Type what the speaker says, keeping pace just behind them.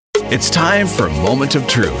It's time for Moment of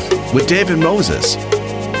Truth with David Moses.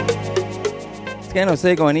 Scano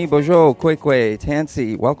Sego Ani Bojo Kwekwe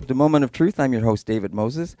Tansi. Welcome to Moment of Truth. I'm your host, David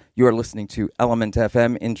Moses. You are listening to Element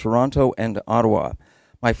FM in Toronto and Ottawa.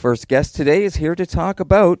 My first guest today is here to talk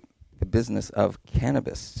about the business of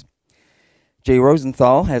cannabis. Jay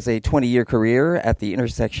Rosenthal has a 20-year career at the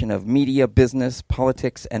intersection of media, business,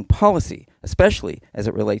 politics, and policy, especially as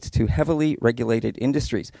it relates to heavily regulated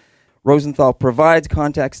industries. Rosenthal provides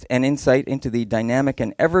context and insight into the dynamic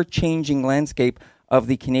and ever-changing landscape of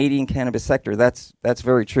the Canadian cannabis sector. That's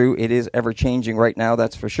very true. It is ever-changing right now,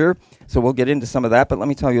 that's for sure. So we'll get into some of that, but let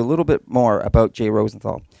me tell you a little bit more about Jay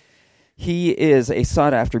Rosenthal. He is a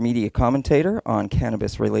sought-after media commentator on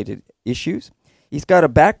cannabis-related issues. He's got a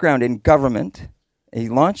background in government. He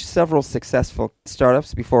launched several successful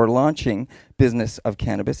startups before launching business of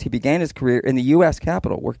cannabis. He began his career in the U.S.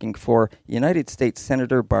 Capitol, working for United States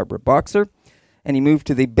Senator Barbara Boxer, and he moved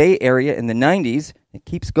to the Bay Area in the 90s. It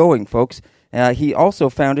keeps going, folks. He also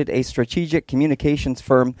founded a strategic communications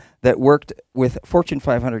firm that worked with Fortune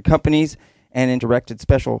 500 companies and directed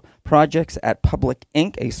special projects at Public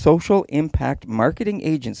Inc., a social impact marketing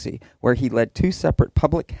agency where he led two separate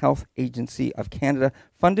Public Health Agency of Canada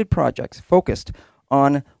funded projects focused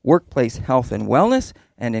on workplace health and wellness.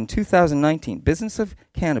 And in 2019, Business of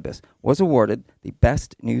Cannabis was awarded the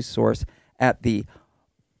Best News Source at the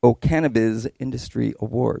O'Cannabis Industry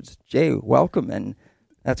Awards. Jay, welcome, and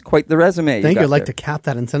that's quite the resume. Thank you. I'd like to cap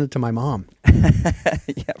that and send it to my mom.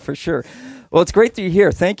 Yeah, for sure. Well, it's great that you're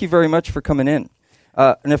here. Thank you very much for coming in.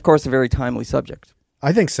 And of course, a very timely subject.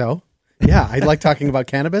 I think so. Yeah, I like talking about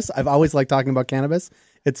cannabis. I've always liked talking about cannabis.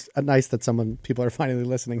 It's nice that people are finally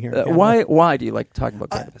listening here. Why do you like talking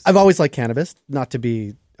about cannabis? I've always liked cannabis, not to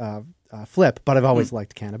be flip, but I've always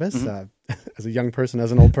liked cannabis. Mm-hmm. As a young person,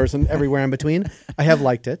 as an old person, everywhere in between, I have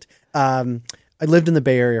liked it. I lived in the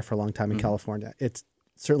Bay Area for a long time in California. It's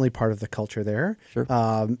certainly part of the culture there. Sure.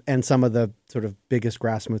 And some of the sort of biggest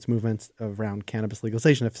grassroots movements around cannabis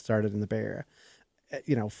legalization have started in the Bay Area,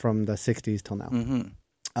 from the 60s till now.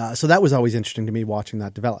 Mm-hmm. So that was always interesting to me, watching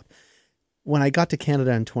that develop. When I got to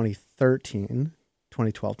Canada in 2013,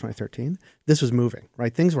 this was moving,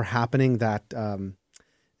 right? Things were happening that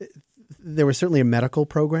there was certainly a medical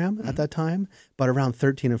program at that time, but around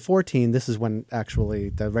 13 and 14, this is when actually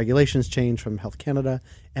the regulations changed from Health Canada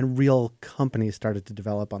and real companies started to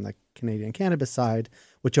develop on the Canadian cannabis side,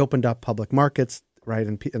 which opened up public markets, right?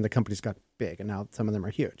 And the companies got big, and now some of them are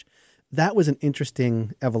huge. That was an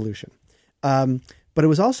interesting evolution. But it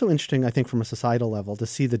was also interesting, I think, from a societal level to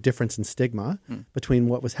see the difference in stigma between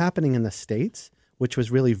what was happening in the States, which was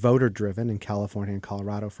really voter-driven in California and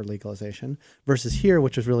Colorado for legalization, versus here,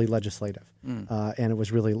 which was really legislative. And it was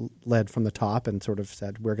really led from the top and sort of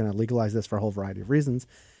said, we're going to legalize this for a whole variety of reasons.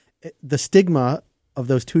 The stigma of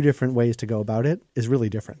those two different ways to go about it is really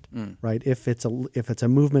different, right? If it's a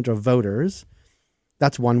movement of voters,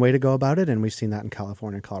 that's one way to go about it, and we've seen that in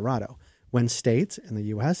California and Colorado. When states in the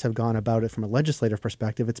U.S. have gone about it from a legislative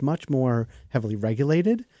perspective, it's much more heavily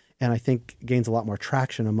regulated, and I think gains a lot more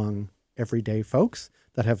traction among everyday folks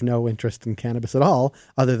that have no interest in cannabis at all,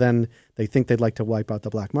 other than they think they'd like to wipe out the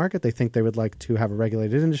black market. They think they would like to have a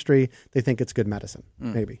regulated industry. They think it's good medicine,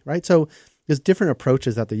 maybe, right? So there's different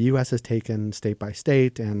approaches that the U.S. has taken state by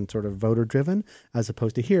state and sort of voter-driven, as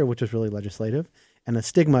opposed to here, which is really legislative. And the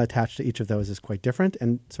stigma attached to each of those is quite different,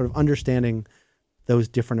 and sort of understanding those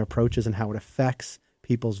different approaches and how it affects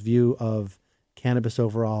people's view of cannabis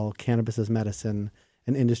overall, cannabis as medicine,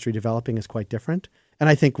 and industry developing is quite different. And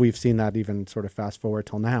I think we've seen that even sort of fast forward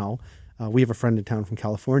till now. We have a friend in town from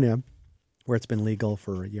California where it's been legal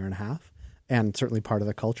for a year and a half, and certainly part of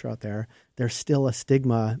the culture out there. There's still a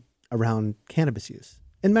stigma around cannabis use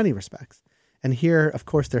in many respects. And here, of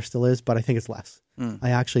course, there still is, but I think it's less.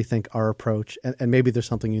 I actually think our approach, and maybe there's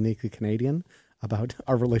something uniquely Canadian about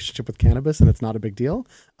our relationship with cannabis, and it's not a big deal.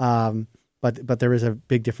 But there is a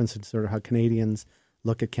big difference in sort of how Canadians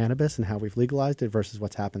look at cannabis and how we've legalized it versus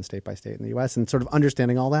what's happened state by state in the U.S. And sort of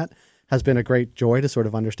understanding all that has been a great joy to sort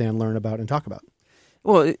of understand, learn about, and talk about.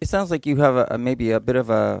 Well, it sounds like you have maybe a bit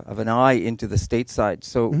of an eye into the state side.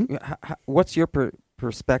 So what's your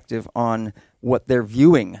perspective on what they're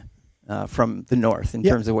viewing from the north in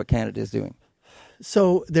terms of what Canada is doing?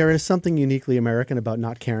 So there is something uniquely American about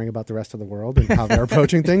not caring about the rest of the world and how they're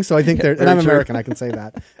approaching things. So I think and I'm American, I can say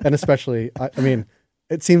that. And especially, I mean,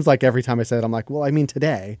 it seems like every time I say it, I'm like, well, I mean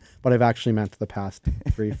today, but I've actually meant the past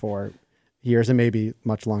 3-4 years and maybe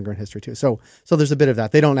much longer in history too. So there's a bit of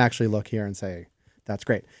that. They don't actually look here and say, that's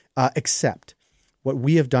great. Except what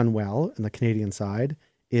we have done well on the Canadian side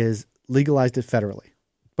is legalized it federally.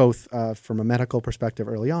 both from a medical perspective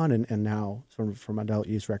early on and now from adult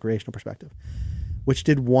use recreational perspective, which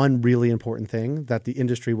did one really important thing that the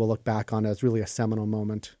industry will look back on as really a seminal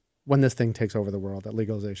moment when this thing takes over the world, that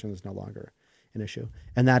legalization is no longer an issue.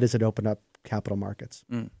 And that is it opened up capital markets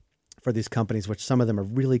for these companies, which some of them are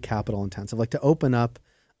really capital intensive. Like to open up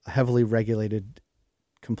a heavily regulated,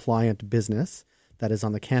 compliant business that is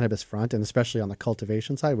on the cannabis front, and especially on the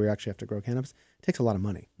cultivation side where you actually have to grow cannabis, it takes a lot of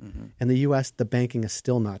money. In the U.S., the banking is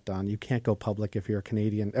still not done. You can't go public if you're a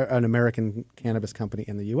Canadian, or an American cannabis company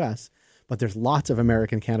in the U.S., but there's lots of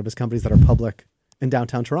American cannabis companies that are public in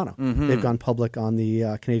downtown Toronto. They've gone public on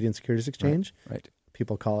the Canadian Securities Exchange. Right.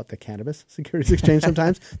 People call it the Cannabis Securities Exchange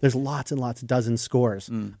sometimes. There's lots and lots, dozens, scores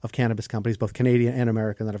of cannabis companies, both Canadian and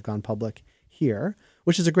American, that have gone public here,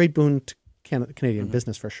 which is a great boon to Canadian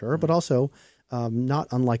business for sure, but also not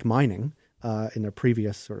unlike mining in the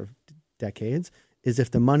previous sort of decades, is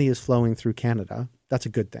if the money is flowing through Canada, that's a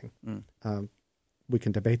good thing. We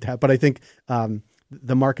can debate that, but I think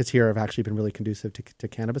the markets here have actually been really conducive to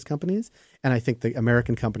cannabis companies. And I think the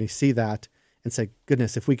American companies see that and say,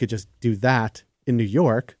 goodness, if we could just do that in New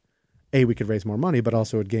York, we could raise more money, but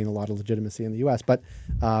also would gain a lot of legitimacy in the U.S. But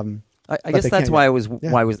I guess that's why I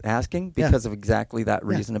was asking, because of exactly that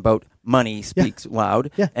reason about money speaks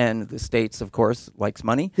loud, and the States, of course, likes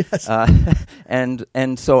money. Yes.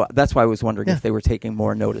 And so that's why I was wondering if they were taking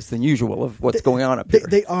more notice than usual of what's going on up here.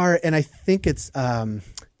 They are, and I think it's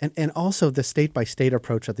and also the state by state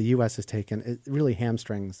approach that the U.S. has taken, it really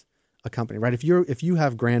hamstrings a company, right? If you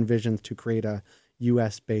have grand visions to create a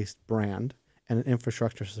U.S. based brand and an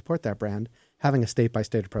infrastructure to support that brand, having a state by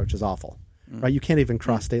state approach is awful. Right, you can't even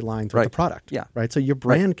cross state lines with the product. Yeah, right. So your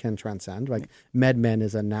brand can transcend. Like MedMen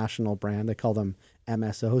is a national brand. They call them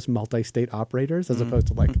MSOs, multi-state operators, as opposed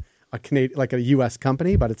to like a Canadian, like a U.S.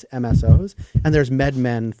 company, but it's MSOs. And there's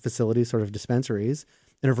MedMen facilities, sort of dispensaries,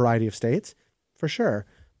 in a variety of states, for sure.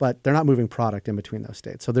 But they're not moving product in between those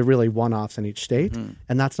states. So they're really one-offs in each state,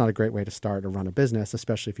 and that's not a great way to start or run a business,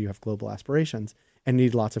 especially if you have global aspirations and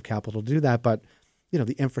need lots of capital to do that. But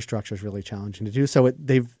the infrastructure is really challenging to do. So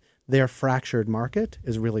their fractured market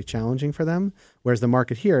is really challenging for them, whereas the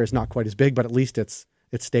market here is not quite as big, but at least it's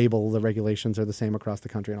stable. The regulations are the same across the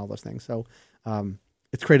country and all those things. So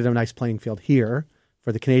it's created a nice playing field here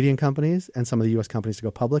for the Canadian companies and some of the U.S. companies to go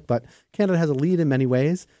public. But Canada has a lead in many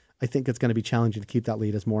ways. I think it's going to be challenging to keep that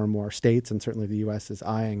lead as more and more states, and certainly the U.S. is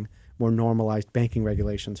eyeing more normalized banking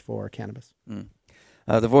regulations for cannabis.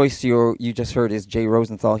 The voice you just heard is Jay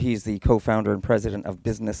Rosenthal. He's the co-founder and president of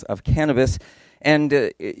Business of Cannabis.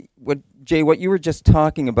 And what you were just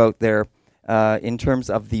talking about there in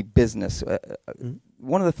terms of the business,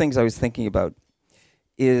 one of the things I was thinking about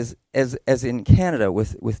is as in Canada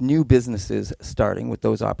with new businesses starting with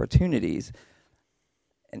those opportunities.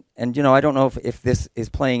 And I don't know if this is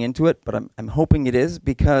playing into it, but I'm hoping it is,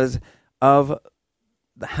 because of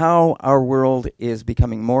how our world is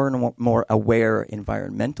becoming more and more aware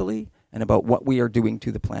environmentally and about what we are doing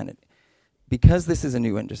to the planet. Because this is a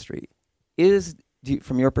new industry,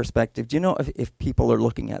 from your perspective, do you know if people are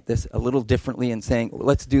looking at this a little differently and saying, well,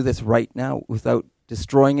 let's do this right now without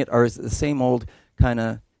destroying it, or is it the same old kind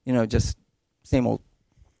of, just same old?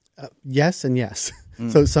 Yes and yes.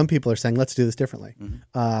 So some people are saying, let's do this differently.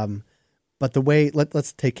 But the way,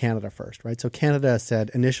 let's take Canada first, right? So Canada said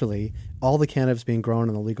initially, all the cannabis being grown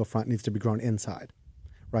on the legal front needs to be grown inside,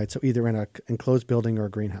 right? So either in an enclosed building or a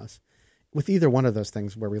greenhouse. With either one of those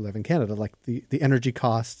things where we live in Canada, like the energy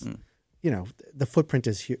costs, the footprint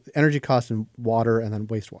is huge. Energy costs and water and then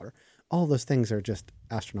wastewater. All those things are just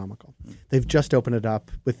astronomical. They've just opened it up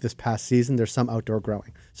with this past season. There's some outdoor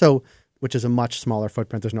growing. So, which is a much smaller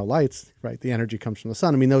footprint. There's no lights, right? The energy comes from the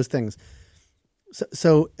sun. I mean, those things.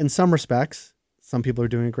 So in some respects, some people are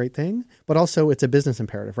doing a great thing, but also it's a business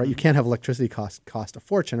imperative, right? You can't have electricity cost a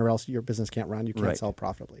fortune, or else your business can't run. You can't sell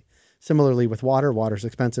profitably. Similarly with water's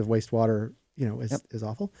expensive. Wastewater, is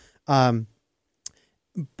awful. But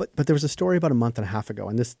there was a story about a month and a half ago,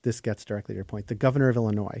 and this gets directly to your point. The governor of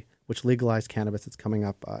Illinois, which legalized cannabis, it's coming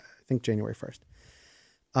up, I think January 1st,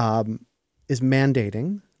 is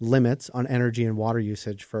mandating limits on energy and water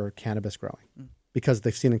usage for cannabis growing. Because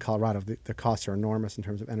they've seen in Colorado, the costs are enormous in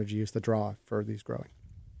terms of energy use, the draw for these growing.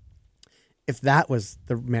 If that was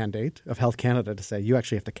the mandate of Health Canada to say you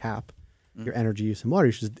actually have to cap your energy use and water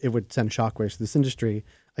use, it would send shockwaves to this industry,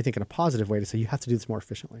 I think in a positive way, to say you have to do this more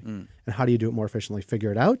efficiently. And how do you do it more efficiently?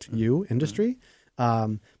 Figure it out, industry.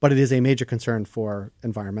 But it is a major concern for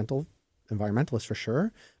environmentalists for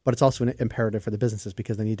sure, but it's also an imperative for the businesses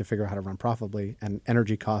because they need to figure out how to run profitably, and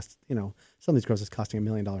energy costs, some of these grows is costing $1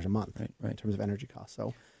 million a month in terms of energy costs.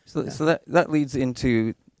 So So that leads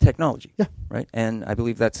into technology, right? And I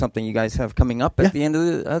believe that's something you guys have coming up at the end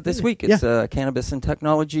of this week. It's a cannabis and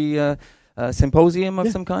technology symposium of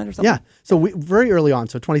some kind or something? Yeah. So very early on,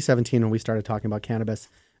 so 2017 when we started talking about cannabis,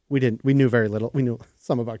 we knew very little. We knew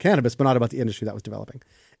some about cannabis, but not about the industry that was developing.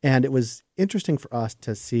 And it was interesting for us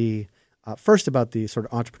to see first about the sort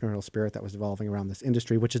of entrepreneurial spirit that was developing around this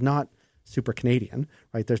industry, which is not super Canadian,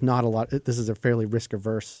 right? There's not a lot. This is a fairly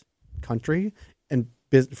risk-averse country, and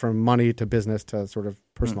from money to business to sort of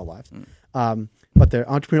personal lives. But the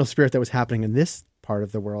entrepreneurial spirit that was happening in this part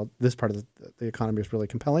of the world, this part of the economy was really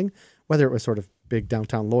compelling, whether it was sort of big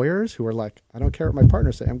downtown lawyers who were like, I don't care what my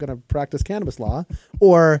partners say, I'm going to practice cannabis law,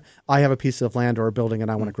 or I have a piece of land or a building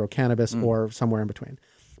and I want to grow cannabis, or somewhere in between.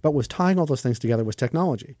 But what was tying all those things together was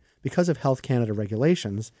technology. Because of Health Canada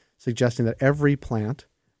regulations suggesting that every plant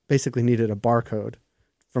basically needed a barcode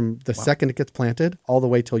from the second it gets planted all the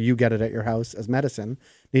way till you get it at your house as medicine,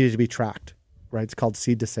 needed to be tracked, right? It's called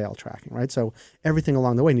seed to sale tracking, right? So everything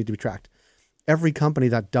along the way needed to be tracked. Every company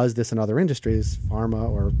that does this in other industries, pharma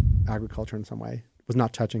or agriculture in some way, was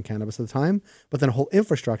not touching cannabis at the time, but then a whole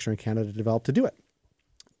infrastructure in Canada developed to do it,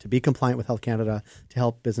 to be compliant with Health Canada, to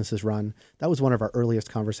help businesses run. That was one of our earliest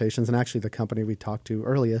conversations. And actually the company we talked to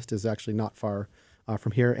earliest is actually not far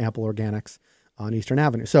from here, Ample Organics on Eastern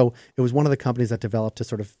Avenue. So it was one of the companies that developed to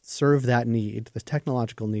sort of serve that need, the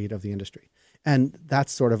technological need of the industry. And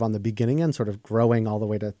that's sort of on the beginning end, sort of growing all the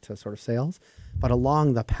way to sort of sales. But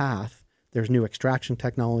along the path, there's new extraction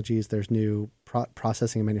technologies, there's new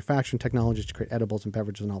processing and manufacturing technologies to create edibles and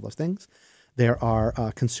beverages and all those things. There are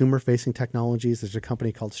consumer-facing technologies. There's a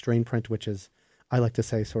company called StrainPrint, which is, I like to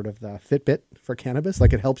say, sort of the Fitbit for cannabis.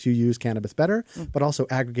 Like, it helps you use cannabis better, but also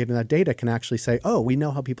aggregating that data can actually say, oh, we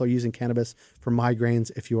know how people are using cannabis for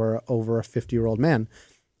migraines if you are over a 50-year-old man.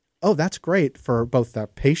 Oh, that's great for both the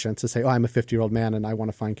patients to say, oh, I'm a 50-year-old man and I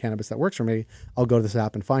want to find cannabis that works for me. I'll go to this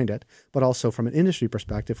app and find it. But also from an industry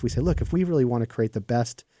perspective, we say, look, if we really want to create the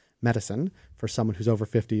best medicine for someone who's over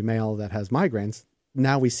 50, male, that has migraines,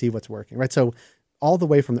 now we see what's working, right? So all the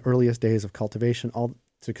way from the earliest days of cultivation all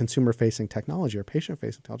to consumer-facing technology or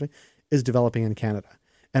patient-facing technology is developing in Canada.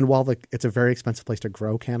 And while it's a very expensive place to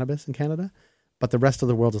grow cannabis in Canada, but the rest of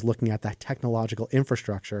the world is looking at that technological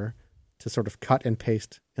infrastructure to sort of cut and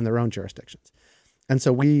paste in their own jurisdictions. And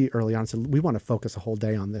so we early on said, we want to focus a whole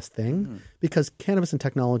day on this thing because cannabis and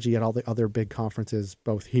technology at all the other big conferences,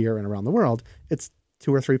 both here and around the world, it's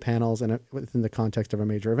 2 or 3 panels and within the context of a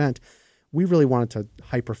major event. We really wanted to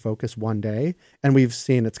hyper-focus one day, and we've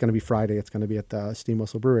seen it's going to be Friday. It's going to be at the Steam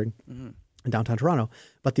Whistle Brewing in downtown Toronto.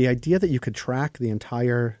 But the idea that you could track the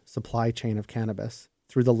entire supply chain of cannabis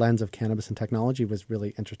through the lens of cannabis and technology was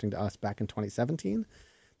really interesting to us back in 2017.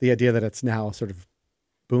 The idea that it's now sort of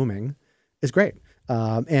booming is great.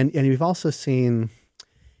 And we've also seen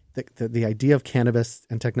the idea of cannabis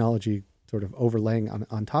and technology sort of overlaying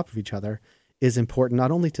on top of each other is important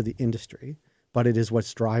not only to the industry, but it is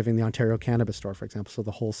what's driving the Ontario Cannabis Store, for example. So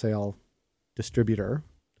the wholesale distributor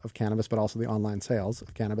of cannabis, but also the online sales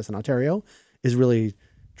of cannabis in Ontario is really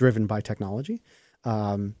driven by technology.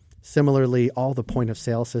 Similarly, all the point of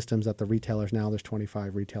sale systems at the retailers now, there's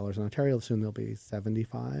 25 retailers in Ontario. Soon there'll be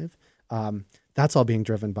 75. That's all being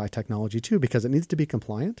driven by technology too, because it needs to be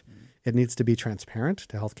compliant. It needs to be transparent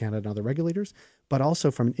to Health Canada and other regulators. But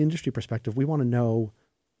also from an industry perspective, we want to know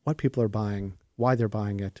what people are buying, why they're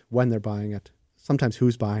buying it, when they're buying it, sometimes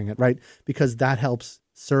who's buying it, right? Because that helps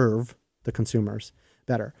serve the consumers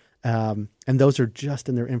better. And those are just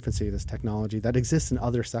in their infancy, this technology that exists in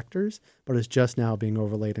other sectors, but is just now being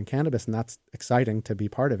overlaid in cannabis. And that's exciting to be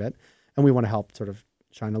part of it. And we want to help sort of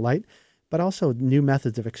shine a light, but also new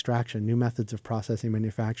methods of extraction, new methods of processing,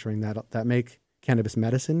 manufacturing that make cannabis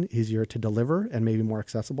medicine easier to deliver and maybe more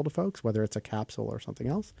accessible to folks, whether it's a capsule or something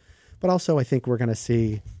else. But also I think we're going to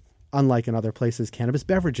see, unlike in other places, cannabis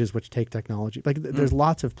beverages, which take technology. Like there's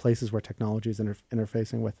lots of places where technology is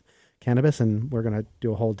interfacing with cannabis, and we're going to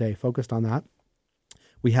do a whole day focused on that.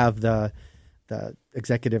 We have the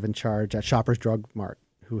executive in charge at Shoppers Drug Mart,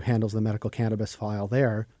 who handles the medical cannabis file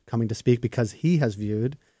there, coming to speak because he has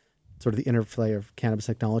viewed sort of the interplay of cannabis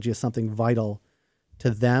technology as something vital to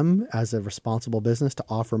them as a responsible business to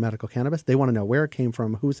offer medical cannabis. They want to know where it came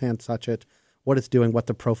from, whose hands touch it, what it's doing, what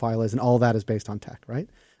the profile is, and all that is based on tech, right?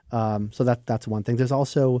 So that's one thing. There's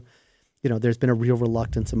also, there's been a real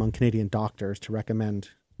reluctance among Canadian doctors to recommend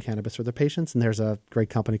cannabis for their patients. And there's a great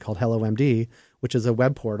company called HelloMD, which is a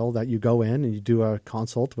web portal that you go in and you do a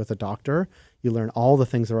consult with a doctor. You learn all the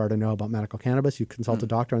things there are to know about medical cannabis. You consult a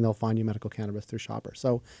doctor and they'll find you medical cannabis through Shoppers.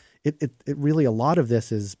 So it really, a lot of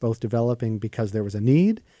this is both developing because there was a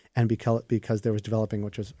need and because there was developing,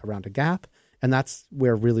 which was around a gap. And that's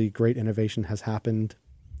where really great innovation has happened.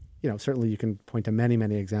 Certainly you can point to many,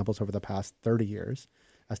 many examples over the past 30 years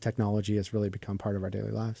as technology has really become part of our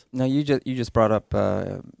daily lives. Now, you just brought up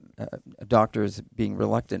doctors being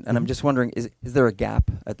reluctant, and I'm just wondering, is there a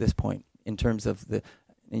gap at this point in terms of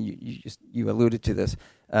and you alluded to this,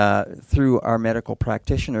 through our medical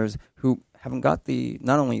practitioners who haven't got the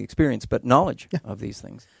not only experience but knowledge of these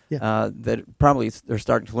things that probably they're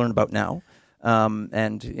starting to learn about now.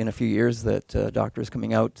 And in a few years that doctors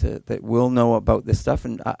coming out that will know about this stuff.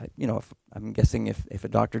 And, if I'm guessing if a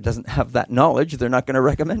doctor doesn't have that knowledge, they're not going to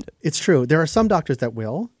recommend it. It's true. There are some doctors that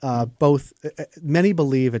will. Many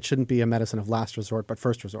believe it shouldn't be a medicine of last resort, but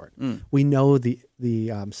first resort. We know the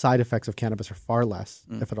side effects of cannabis are far less,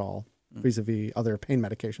 if at all, vis-a-vis other pain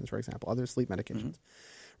medications, for example, other sleep medications.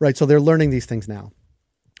 Right. So they're learning these things now.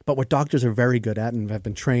 But what doctors are very good at and have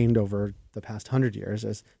been trained over the past 100 years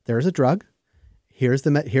is there is a drug. Here's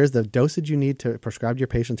the dosage you need to prescribe to your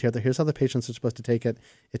patients. Here's how the patients are supposed to take it.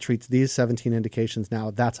 It treats these 17 indications now.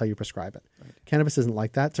 That's how you prescribe it. Right. Cannabis isn't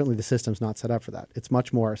like that. Certainly the system's not set up for that. It's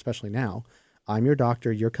much more, especially now, I'm your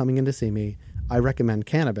doctor. You're coming in to see me. I recommend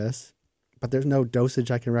cannabis, but there's no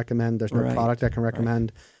dosage I can recommend. There's no product I can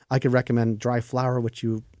recommend. Right. I could recommend dry flower, which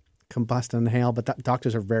you combust and inhale, but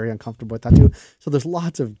doctors are very uncomfortable with that too. So there's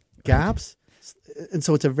lots of gaps. And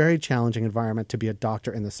so it's a very challenging environment to be a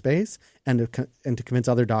doctor in the space and to convince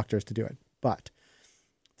other doctors to do it. But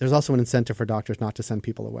there's also an incentive for doctors not to send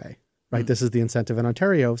people away, right? This is the incentive in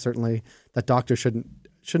Ontario, certainly, that doctors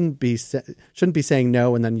shouldn't be saying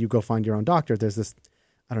no and then you go find your own doctor. There's this,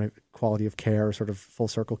 quality of care or sort of full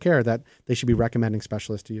circle care that they should be recommending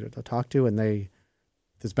specialists to you to talk to, and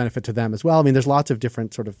there's benefit to them as well. I mean, there's lots of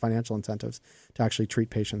different sort of financial incentives to actually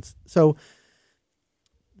treat patients. So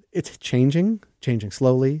it's changing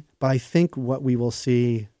slowly, but I think what we will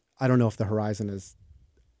see, I don't know if the horizon is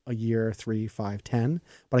a year, 3, 5, 10,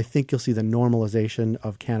 but I think you'll see the normalization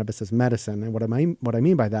of cannabis as medicine. And what I mean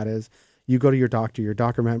by that is you go to your doctor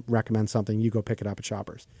recommends something, you go pick it up at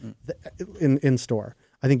Shoppers in store.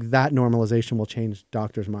 I think that normalization will change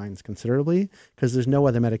doctors' minds considerably because there's no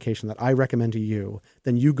other medication that I recommend to you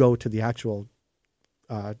than you go to the actual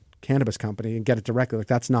cannabis company and get it directly. Like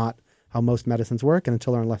that's not how most medicines work, and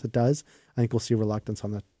until or unless it does, I think we'll see reluctance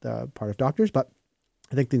on the part of doctors. But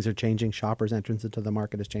I think things are changing. Shoppers' entrance into the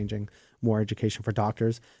market is changing, more education for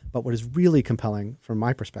doctors. But what is really compelling from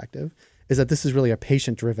my perspective is that this is really a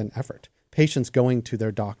patient-driven effort. Patients going to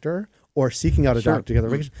their doctor or seeking out a doctor together,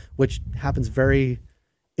 which happens very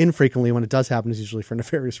infrequently. When it does happen, is usually for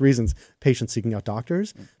nefarious reasons, patients seeking out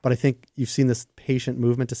doctors. But I think you've seen this patient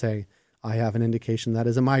movement to say, I have an indication that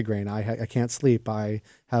is a migraine. I can't sleep. I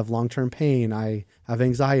have long-term pain. I have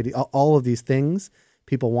anxiety. All of these things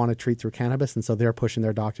people want to treat through cannabis, and so they're pushing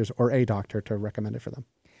their doctors or a doctor to recommend it for them.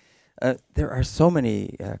 There are so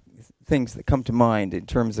many things that come to mind in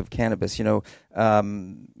terms of cannabis, and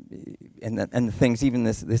the things, even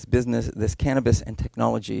this business, this cannabis and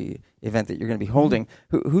technology event that you're going to be holding.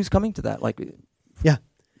 Who's coming to that? Yeah.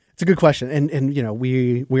 It's a good question. And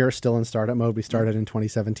we are still in startup mode. We started in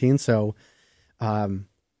 2017. So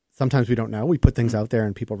sometimes we don't know. We put things out there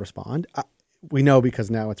and people respond. We know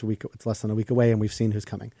because now it's less than a week away and we've seen who's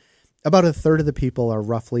coming. About a third of the people are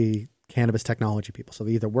roughly cannabis technology people. So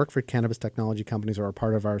they either work for cannabis technology companies or are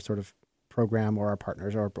part of our sort of program or our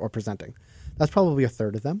partners or presenting. That's probably a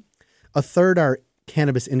third of them. A third are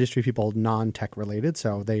cannabis industry people, non-tech related.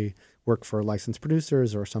 So they work for licensed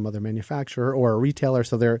producers or some other manufacturer or a retailer.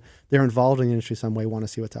 So they're involved in the industry some way, want to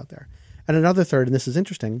see what's out there. And another third, and this is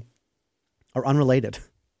interesting, are unrelated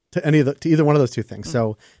to either one of those two things.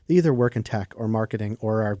 So they either work in tech or marketing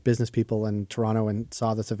or are business people in Toronto and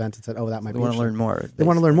saw this event and said, oh, that might be interesting. They want to learn more. They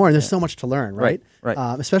want to learn more. And there's so much to learn, right? Right.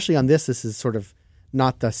 Especially on this is sort of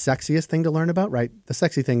not the sexiest thing to learn about, right? The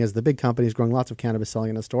sexy thing is the big companies growing lots of cannabis selling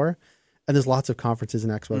in a store. And there's lots of conferences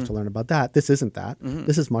and expos to learn about that. This isn't that.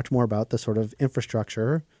 This is much more about the sort of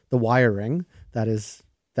infrastructure, the wiring that is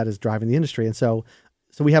driving the industry. And so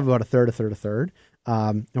we have about a third.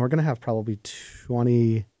 And we're going to have probably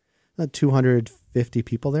 250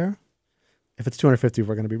 people there. If it's 250,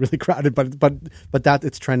 we're going to be really crowded. But that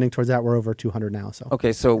it's trending towards that. We're over 200 now. So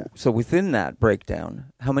okay. So within that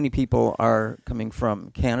breakdown, how many people are coming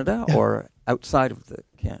from Canada or outside of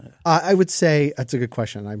Canada? I would say that's a good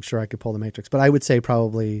question. I'm sure I could pull the matrix, but I would say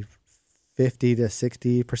probably 50 to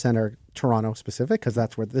 60% are Toronto specific because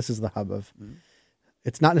that's where this is the hub of.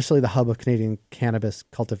 It's not necessarily the hub of Canadian cannabis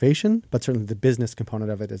cultivation, but certainly the business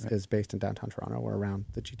component of it is based in downtown Toronto or around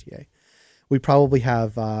the GTA. We probably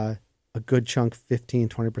have a good chunk, 15,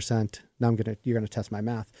 20%. Now you're going to test my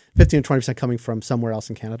math. 15 to 20% coming from somewhere else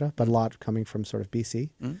in Canada, but a lot coming from sort of BC.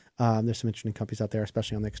 There's some interesting companies out there,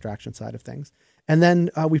 especially on the extraction side of things. And then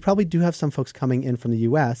we probably do have some folks coming in from the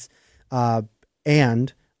US,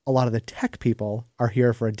 and a lot of the tech people are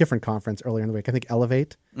here for a different conference earlier in the week. I think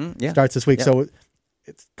Elevate starts this week. Yeah. So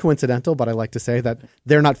it's coincidental, but I like to say that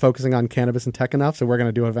they're not focusing on cannabis and tech enough. So we're going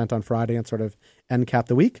to do an event on Friday and sort of end cap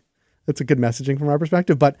the week. That's a good messaging from our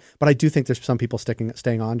perspective. But I do think there's some people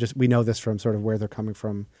staying on. Just we know this from sort of where they're coming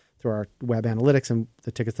from through our web analytics and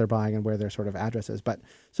the tickets they're buying and where their sort of address is. But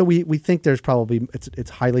so we think there's probably it's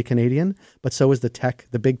highly Canadian, but so is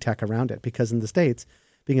the big tech around it. Because in the States,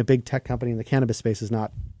 being a big tech company in the cannabis space is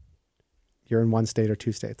not you're in one state or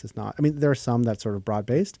two states. It's not. I mean, there are some that's sort of broad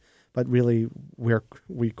based, but really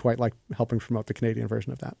we quite like helping promote the Canadian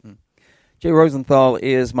version of that. Jay Rosenthal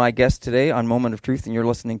is my guest today on Moment of Truth, and you're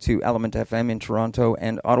listening to Element FM in Toronto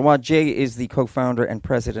and Ottawa. Jay is the co-founder and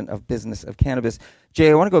president of Business of Cannabis. Jay,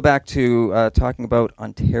 I want to go back to talking about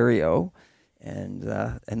Ontario and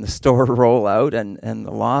the store rollout and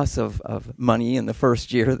the loss of money in the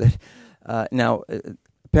first year. That now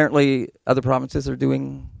apparently other provinces are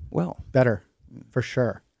doing well, better, for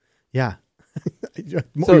sure. Yeah. You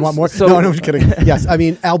want more? No, I'm just kidding. Yes, I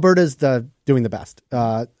mean Alberta's doing the best,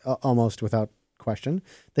 almost without question.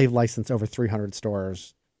 They've licensed over 300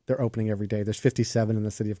 stores. They're opening every day. There's 57 in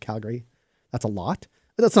the city of Calgary. That's a lot.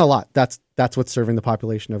 But that's not a lot. That's what's serving the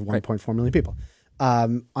population of 1.4 million people.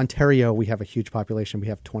 Ontario, we have a huge population. We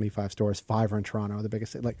have 25 stores. 5 are in Toronto, the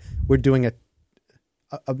biggest city. Like we're doing a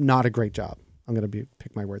not a great job. I'm going to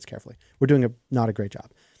pick my words carefully. We're doing not a great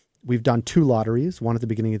job. We've done 2 lotteries, one at the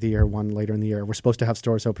beginning of the year, one later in the year. We're supposed to have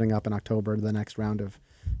stores opening up in October, the next round of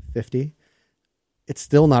 50. It's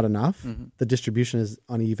still not enough. Mm-hmm. The distribution is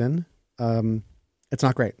uneven. It's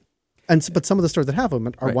not great. But some of the stores that have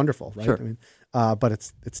them are wonderful, right? Sure. I mean, but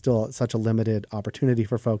it's still such a limited opportunity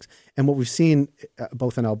for folks. And what we've seen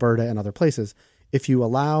both in Alberta and other places, if you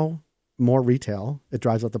allow more retail, it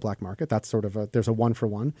drives out the black market. That's sort of there's a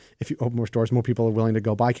 1-for-1. If you open more stores, more people are willing to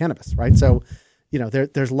go buy cannabis, right? So,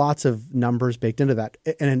 there's lots of numbers baked into that.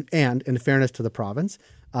 And in fairness to the province,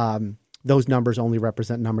 those numbers only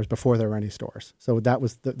represent numbers before there were any stores. So that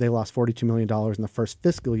was they lost $42 million in the first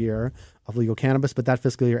fiscal year of legal cannabis, but that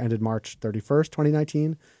fiscal year ended March 31st,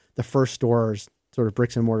 2019. The first stores, sort of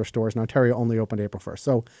bricks and mortar stores in Ontario, only opened April 1st.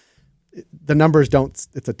 So the numbers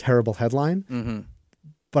it's a terrible headline,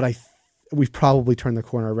 but we've probably turned the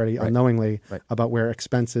corner already unknowingly about where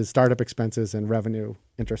startup expenses and revenue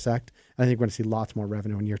intersect. And I think we're going to see lots more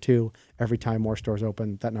revenue in year 2. Every time more stores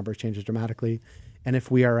open, that number changes dramatically. And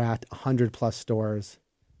if we are at 100 plus stores,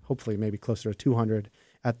 hopefully maybe closer to 200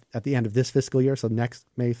 at the end of this fiscal year, so next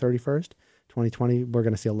May 31st, 2020, we're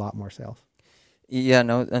going to see a lot more sales. Yeah,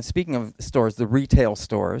 no. And speaking of stores, the retail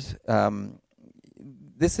stores,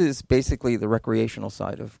 this is basically the recreational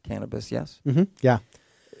side of cannabis, yes? Mm-hmm. Yeah.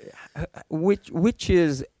 Which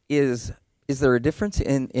is there a difference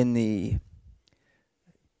in the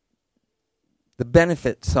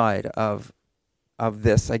benefit side of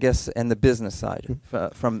this, I guess, and the business side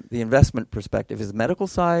from the investment perspective? Is the medical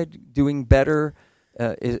side doing better?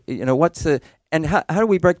 What's and how do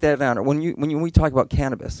we break that down? When we talk about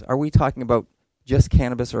cannabis, are we talking about just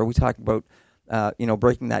cannabis, or are we talking about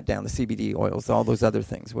breaking that down, the CBD oils, all those other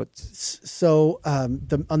things? On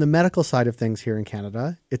the medical side of things here in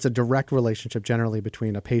Canada, it's a direct relationship generally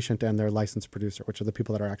between a patient and their licensed producer, which are the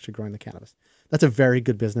people that are actually growing the cannabis. That's a very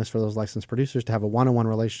good business for those licensed producers to have a one-on-one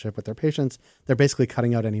relationship with their patients. They're basically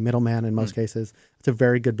cutting out any middleman in most cases. It's a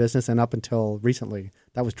very good business, and up until recently,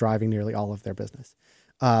 that was driving nearly all of their business.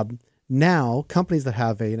 Now, companies that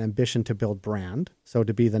have an ambition to build brand, so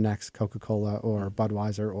to be the next Coca-Cola or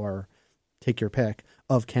Budweiser or take your pick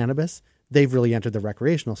of cannabis, they've really entered the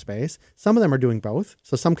recreational space. Some of them are doing both.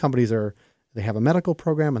 So some companies they have a medical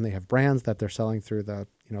program and they have brands that they're selling through the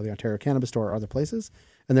Ontario Cannabis Store or other places,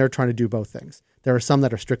 and they're trying to do both things. There are some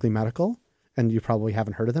that are strictly medical, and you probably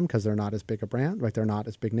haven't heard of them because they're not as big a brand, right? They're not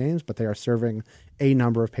as big names, but they are serving a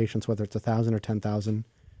number of patients, whether it's 1,000 or 10,000,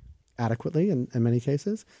 adequately in many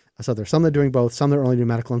cases. So there's some that are doing both, some that are only doing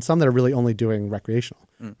medical, and some that are really only doing recreational,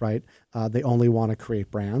 right? They only want to create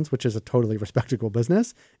brands, which is a totally respectable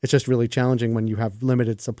business. It's just really challenging when you have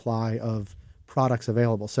limited supply of products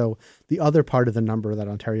available. So the other part of the number that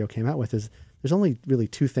Ontario came out with is there's only really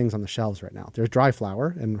 2 things on the shelves right now. There's dry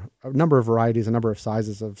flower and a number of varieties, a number of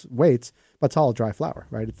sizes of weights, but it's all dry flower,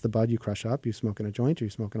 right? It's the bud you crush up, you smoke in a joint, or you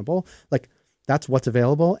smoke in a bowl. Like that's what's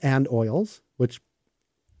available, and oils, which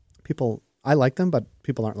I like them, but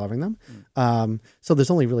people aren't loving them. So there's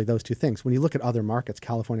only really those 2 things. When you look at other markets,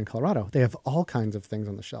 California and Colorado, they have all kinds of things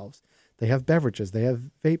on the shelves. they have beverages, they have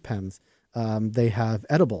vape pens, they have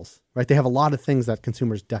edibles, right? They have a lot of things that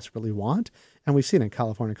consumers desperately want. And we've seen in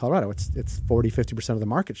California and Colorado, it's 40, 50% of the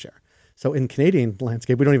market share. So in Canadian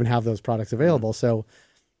landscape, we don't even have those products available. So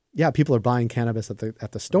yeah, people are buying cannabis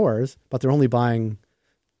at the stores, but they're only buying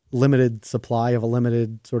limited supply of a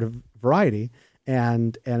limited sort of variety.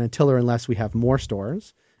 And until or unless we have more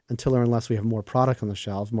stores, until or unless we have more product on the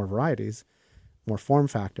shelves, more varieties, more form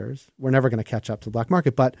factors, we're never going to catch up to the black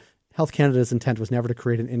market. But Health Canada's intent was never to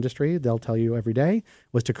create an industry, they'll tell you every day,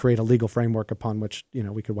 was to create a legal framework upon which,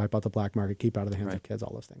 we could wipe out the black market, keep out of the hands of kids,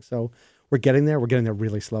 all those things. So we're getting there. We're getting there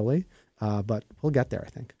really slowly, but we'll get there, I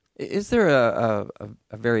think. Is there a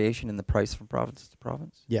variation in the price from province to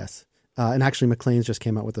province? Yes. And actually, Maclean's just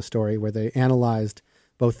came out with a story where they analyzed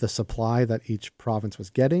both the supply that each province was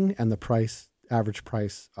getting and the average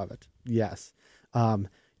price of it. Yes.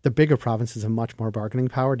 The bigger provinces have much more bargaining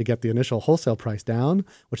power to get the initial wholesale price down,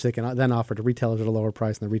 which they can then offer to retailers at a lower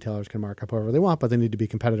price, and the retailers can mark up however they want, but they need to be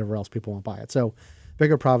competitive or else people won't buy it. So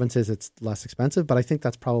bigger provinces, it's less expensive, but I think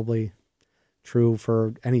that's probably true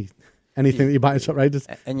for anything that you buy, right?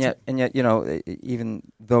 And yet, even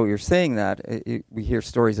though you're saying that, we hear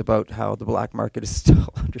stories about how the black market is still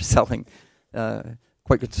underselling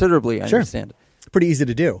quite considerably. I understand. It's pretty easy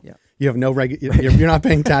to do. Yeah. You have no you're not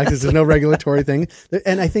paying taxes. There's no regulatory thing.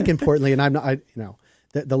 And I think importantly, and I'm not,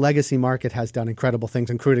 the legacy market has done incredible things,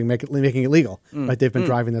 including making it legal. Right? They've been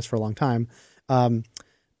driving this for a long time.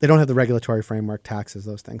 They don't have the regulatory framework, taxes,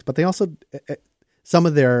 those things, but they also, some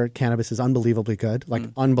of their cannabis is unbelievably good,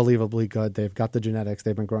 unbelievably good. They've got the genetics.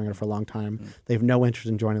 They've been growing it for a long time. They have no interest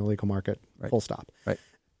in joining the legal market, full stop. Right.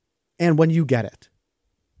 And when you get it,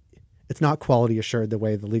 it's not quality assured the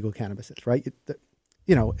way the legal cannabis is, right?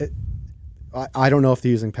 I don't know if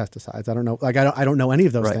they're using pesticides. I don't know. I don't know any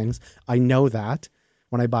of those things. I know that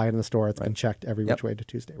when I buy it in the store, it's been checked every which way to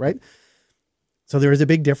Tuesday, right? So there is a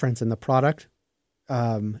big difference in the product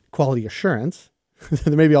quality assurance.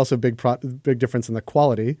 There may be also a big difference in the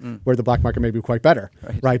quality, where the black market may be quite better,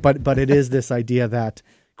 right? But it is this idea that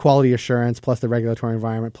quality assurance plus the regulatory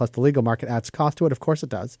environment plus the legal market adds cost to it. Of course it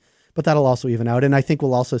does, but that'll also even out. And I think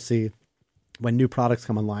we'll also see when new products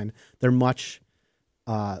come online, they're much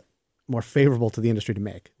more favorable to the industry to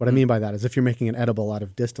make. What I mean by that is if you're making an edible out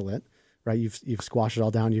of distillate, right? You've squashed it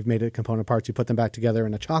all down. You've made it component parts. You put them back together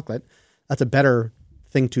in a chocolate. That's a better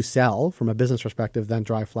thing to sell from a business perspective than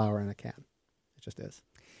dry flower in a can. It just is.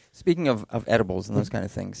 Speaking of edibles and those kind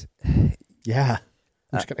of things. Yeah.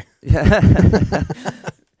 I'm just kidding. Yeah.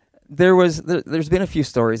 There's been a few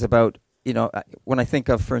stories about, when I think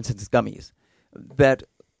of, for instance, gummies that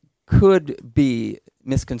could be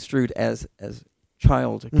misconstrued as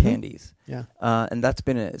child candies. Yeah. And that's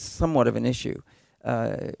been somewhat of an issue.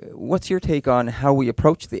 What's your take on how we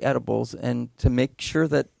approach the edibles and to make sure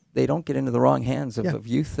that they don't get into the wrong hands of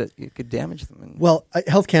youth that it could damage them? Well,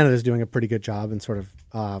 Health Canada is doing a pretty good job in sort of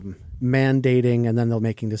mandating, and then they're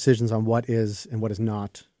making decisions on what is and what is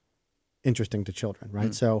not interesting to children,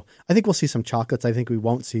 right? So I think we'll see some chocolates. I think we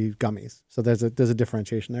won't see gummies. So there's a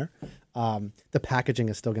differentiation there. The packaging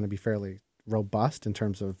is still going to be fairly robust in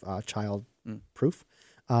terms of child proof.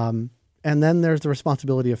 And then there's the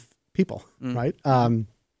responsibility of people, right?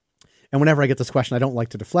 And whenever I get this question, I don't like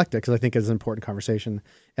to deflect it because I think it's an important conversation.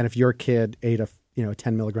 And if your kid ate a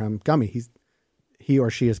 10 milligram gummy, he or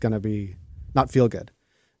she is going to be not feel good.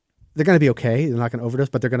 They're going to be okay. They're not going to overdose,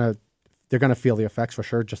 but they're going to feel the effects for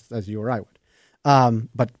sure, just as you or I would,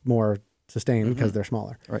 but more sustained because they're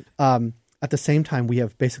smaller. Right. At the same time, we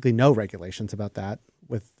have basically no regulations about that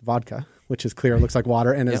with vodka, which is clear, looks like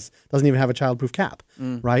water, and doesn't even have a childproof cap,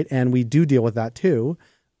 right? And we do deal with that too,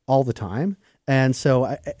 all the time. And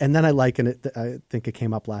so, and then I think it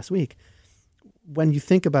came up last week. When you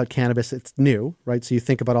think about cannabis, it's new, right? So you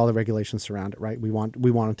think about all the regulations around it, right? We want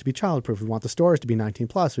it to be childproof. We want the stores to be 19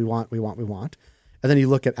 plus. We want. And then you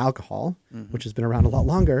look at alcohol, which has been around a lot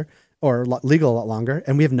longer, or legal a lot longer,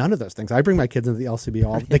 and we have none of those things. I bring my kids into the LCBO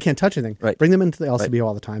all. They can't touch anything. Right. Bring them into the LCBO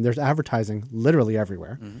all the time. There's advertising literally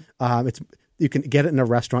everywhere. You can get it in a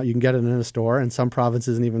restaurant, you can get it in a store, and some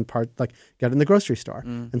provinces and even get it in the grocery store.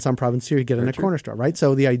 In some provinces here, you get it in a corner store, right?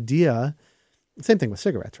 So the idea, same thing with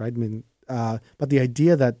cigarettes, right? I mean, but the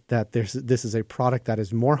idea that this is a product that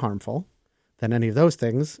is more harmful than any of those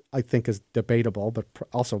things, I think is debatable, but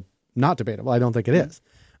also not debatable. I don't think it is.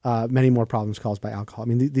 Many more problems caused by alcohol. I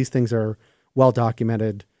mean, these things are well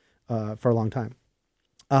documented for a long time.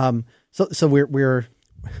 So we're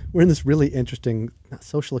in this really interesting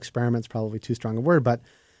social experiment. Is probably too strong a word, but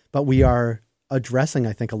we are addressing,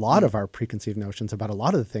 I think, a lot of our preconceived notions about a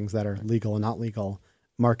lot of the things that are legal and not legal,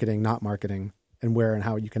 marketing, not marketing, and where and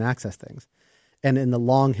how you can access things. And in the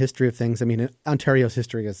long history of things, I mean, Ontario's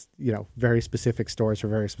history is, very specific stores for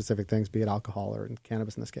very specific things, be it alcohol or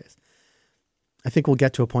cannabis in this case. I think we'll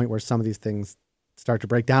get to a point where some of these things start to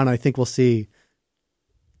break down. I think we'll see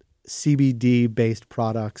CBD-based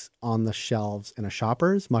products on the shelves in a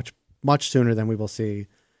Shoppers much, much sooner than we will see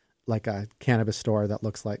like a cannabis store that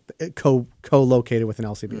looks like co-located with an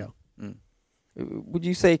LCBO. Would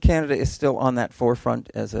you say Canada is still on that forefront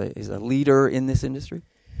as a leader in this industry?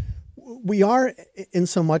 We are, in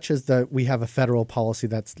so much as that we have a federal policy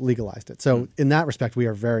that's legalized it. So in that respect, we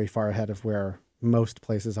are very far ahead of where most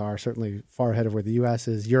places are, certainly far ahead of where the U.S.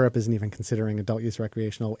 is. Europe isn't even considering adult use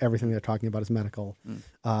recreational. Everything they're talking about is medical.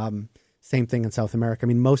 Same thing in South America. I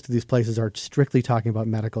mean, most of these places are strictly talking about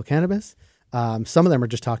medical cannabis. Some of them are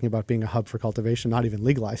just talking about being a hub for cultivation, not even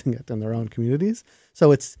legalizing it in their own communities.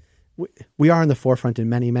 So we are in the forefront in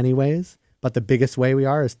many, many ways, but the biggest way we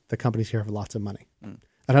are is the companies here have lots of money.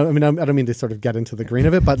 I don't mean to sort of get into the green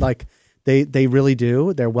of it, but like they really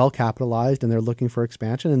do. They're well capitalized and they're looking for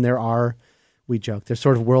expansion. And we joke, there's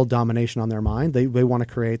sort of world domination on their mind. They want to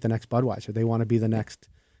create the next Budweiser. They want to be the next,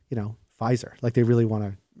 Pfizer. Like they really want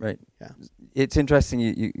to. Right. Yeah. It's interesting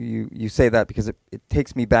you say that because it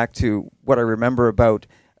takes me back to what I remember about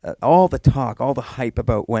all the talk, all the hype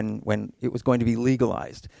about when it was going to be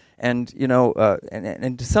legalized. And,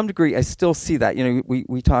 and to some degree, I still see that.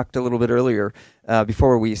 We talked a little bit earlier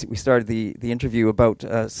before we started the interview about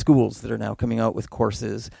schools that are now coming out with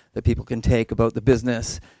courses that people can take about the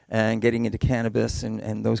business and getting into cannabis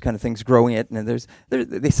and those kind of things, growing it. And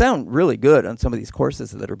they sound really good on some of these courses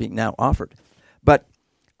that are being now offered. But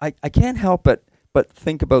I can't help but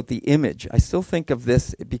think about the image. I still think of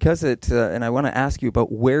this because and I want to ask you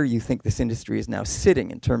about where you think this industry is now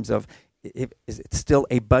sitting in terms of, is it still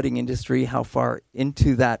a budding industry? How far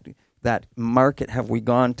into that market have we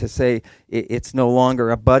gone to say it's no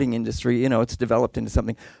longer a budding industry? It's developed into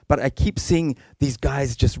something. But I keep seeing these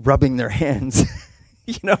guys just rubbing their hands.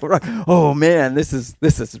 Oh man, this is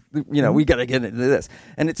we got to get into this.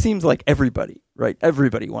 And it seems like everybody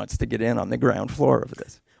wants to get in on the ground floor of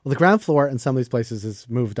this. Well, the ground floor in some of these places is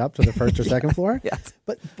moved up to the first or second floor. Yes.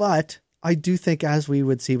 But I do think, as we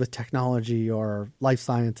would see with technology or life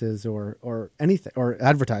sciences or anything or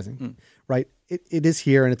advertising, right? It is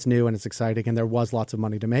here and it's new and it's exciting and there was lots of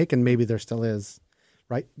money to make and maybe there still is,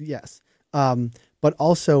 right? Yes. But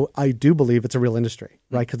also I do believe it's a real industry,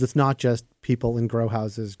 right? Because it's not just people in grow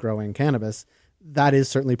houses growing cannabis. That is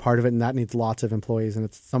certainly part of it, and that needs lots of employees,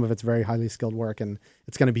 and some of it's very highly skilled work, and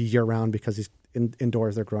it's going to be year round because these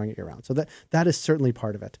indoors they're growing it year round. So that is certainly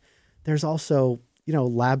part of it. There's also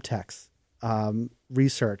lab techs,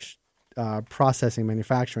 research, processing,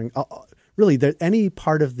 manufacturing. Really, any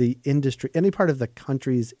part of the industry, any part of the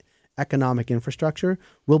country's economic infrastructure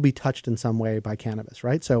will be touched in some way by cannabis,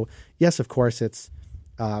 right? So yes, of course, it's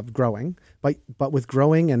growing, but with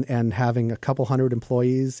growing and having a couple hundred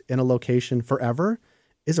employees in a location forever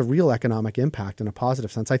is a real economic impact in a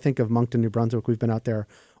positive sense. I think of Moncton, New Brunswick. We've been out there.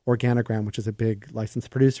 Organigram, which is a big licensed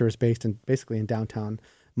producer, is based basically in downtown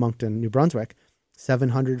Moncton, New Brunswick.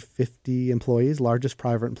 750 employees, largest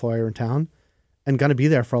private employer in town, and going to be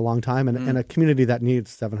there for a long time, and a community that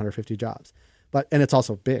needs 750 jobs. And it's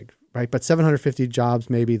also big, right? But 750 jobs,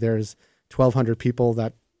 maybe there's 1,200 people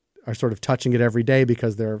that are sort of touching it every day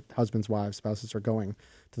because their husbands, wives, spouses are going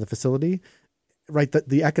to the facility, right?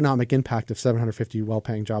 The economic impact of 750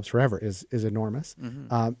 well-paying jobs forever is enormous.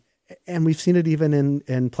 And we've seen it even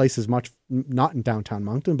in places not in downtown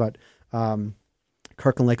Moncton, but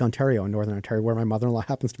Kirkland Lake, Ontario, in Northern Ontario, where my mother-in-law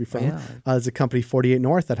happens to be from. There's a company, 48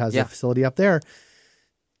 North, that has a facility up there.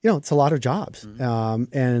 It's a lot of jobs.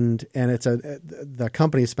 And it's the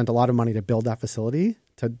company spent a lot of money to build that facility.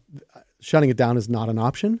 Shutting it down is not an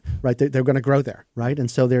option, right? They're going to grow there, right? And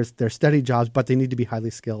so there's steady jobs, but they need to be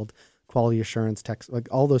highly skilled, quality assurance, tech, like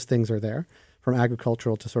all those things are there, from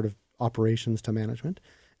agricultural to sort of operations to management.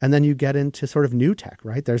 And then you get into sort of new tech,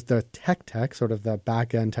 right? There's the tech, sort of the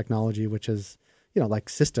back end technology, which is, like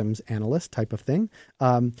systems analyst type of thing.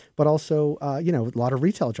 But also, a lot of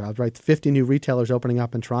retail jobs, right? 50 new retailers opening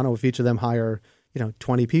up in Toronto. If each of them hire,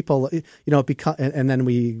 20 people, and then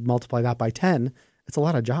we multiply that by 10, it's a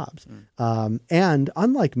lot of jobs. And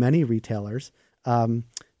unlike many retailers,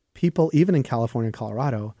 people, even in California and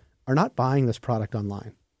Colorado, are not buying this product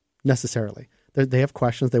online necessarily. They have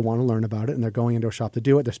questions. They want to learn about it, and they're going into a shop to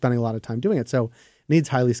do it. They're spending a lot of time doing it. So it needs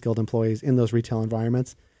highly skilled employees in those retail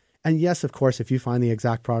environments. And yes, of course, if you find the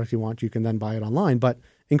exact product you want, you can then buy it online. But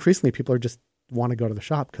increasingly, people just want to go to the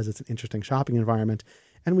shop because it's an interesting shopping environment.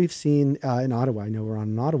 And we've seen in Ottawa, I know we're on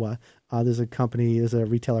in Ottawa, there's a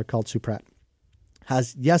retailer called Supret.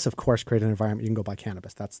 Has, yes, of course, created an environment you can go buy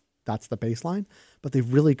cannabis. That's that's the baseline. But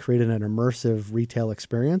they've really created an immersive retail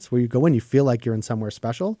experience where you go in, you feel like you're in somewhere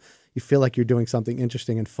special. You feel like you're doing something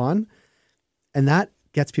interesting and fun. And that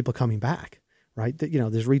gets people coming back, right?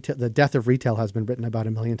 There's retail, the death of retail has been written about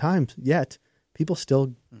 1 million times, yet people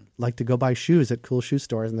still like to go buy shoes at cool shoe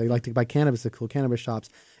stores, and they like to buy cannabis at cool cannabis shops.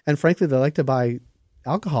 And frankly, they like to buy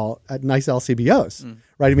alcohol at nice LCBOs,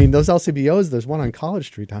 right? I mean, those LCBOs, there's one on College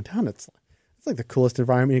Street downtown. It's like the coolest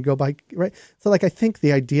environment you go by, right? So like, I think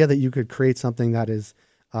the idea that you could create something that is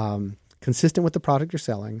consistent with the product you're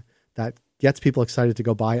selling, that gets people excited to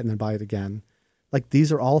go buy it and then buy it again. Like,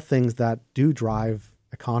 these are all things that do drive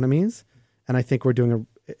economies. And I think we're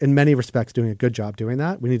in many respects, doing a good job doing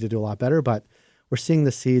that. We need to do a lot better, but we're seeing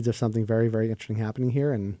the seeds of something very, very interesting happening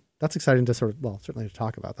here. And that's exciting to certainly to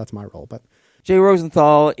talk about. That's my role. But Jay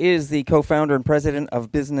Rosenthal is the co-founder and president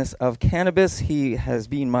of Business of Cannabis. He has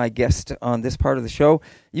been my guest on this part of the show.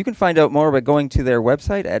 You can find out more by going to their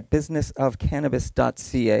website at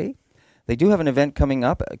businessofcannabis.ca. They do have an event coming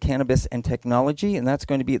up, Cannabis and Technology, and that's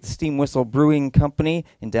going to be at the Steam Whistle Brewing Company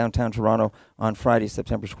in downtown Toronto on Friday,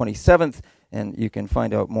 September 27th. And you can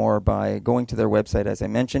find out more by going to their website, as I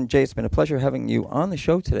mentioned. Jay, it's been a pleasure having you on the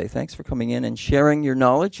show today. Thanks for coming in and sharing your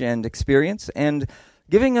knowledge and experience and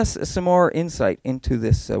giving us some more insight into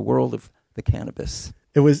this world of the cannabis.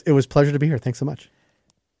 It was a pleasure to be here. Thanks so much.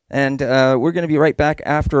 And we're going to be right back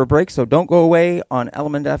after a break, so don't go away on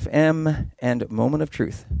Element FM and Moment of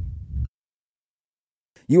Truth.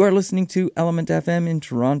 You are listening to Element FM in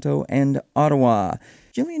Toronto and Ottawa.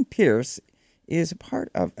 Jillian Pierce is part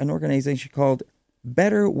of an organization called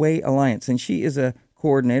Better Way Alliance, and she is a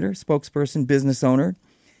coordinator, spokesperson, business owner.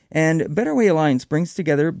 And Better Way Alliance brings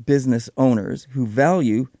together business owners who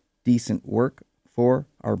value decent work for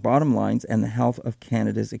our bottom lines and the health of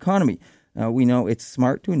Canada's economy. We know it's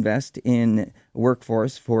smart to invest in a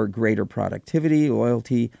workforce for greater productivity,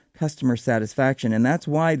 loyalty, customer satisfaction, and that's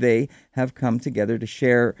why they have come together to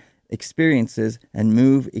share experiences and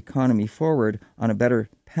move economy forward on a better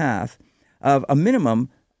path of a minimum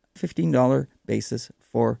 $15 basis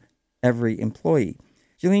for every employee.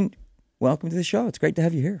 Jillian, welcome to the show. It's great to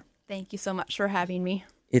have you here. Thank you so much for having me.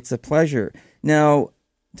 It's a pleasure. Now,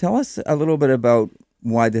 tell us a little bit about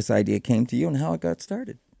why this idea came to you and how it got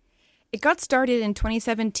started. It got started in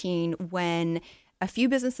 2017 when a few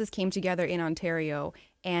businesses came together in Ontario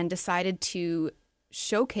and decided to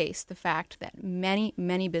showcase the fact that many,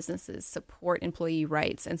 many businesses support employee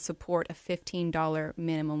rights and support a $15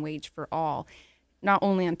 minimum wage for all, not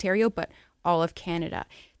only Ontario, but all of Canada.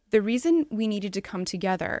 The reason we needed to come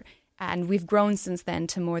together, and we've grown since then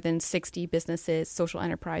to more than 60 businesses, social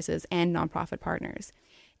enterprises, and nonprofit partners,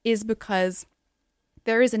 is because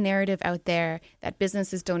there is a narrative out there that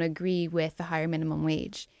businesses don't agree with the higher minimum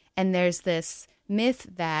wage. And there's this myth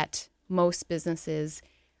that most businesses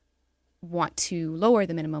want to lower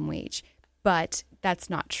the minimum wage, but that's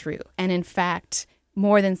not true. And in fact,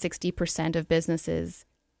 more than 60% of businesses,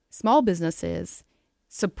 small businesses,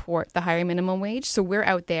 support the higher minimum wage. So we're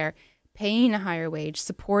out there paying a higher wage,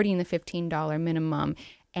 supporting the $15 minimum,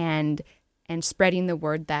 and spreading the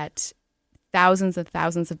word that thousands and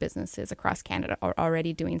thousands of businesses across Canada are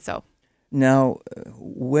already doing so. Now,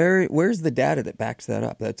 where's the data that backs that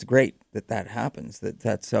up? That's great that happens,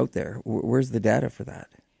 that's out there. Where's the data for that?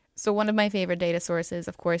 So one of my favorite data sources,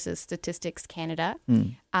 of course, is Statistics Canada,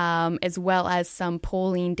 as well as some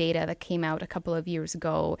polling data that came out a couple of years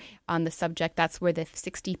ago on the subject. That's where the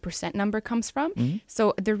 60% number comes from. Mm-hmm.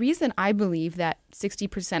 So the reason I believe that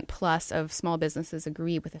 60% plus of small businesses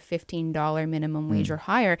agree with a $15 minimum wage or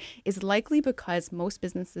higher is likely because most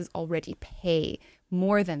businesses already pay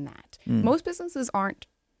more than that. Most businesses aren't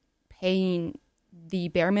paying the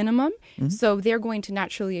bare minimum. Mm-hmm. So they're going to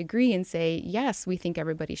naturally agree and say, yes, we think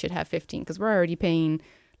everybody should have 15 because we're already paying,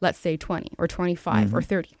 let's say 20 or 25 or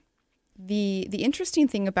 30. The interesting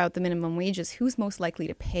thing about the minimum wage is who's most likely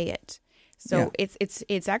to pay it. So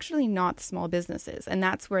it's actually not small businesses. And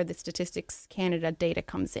that's where the Statistics Canada data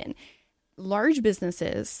comes in. Large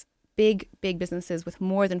businesses, big businesses with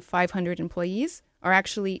more than 500 employees are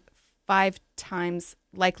actually 5 times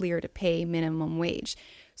likelier to pay minimum wage.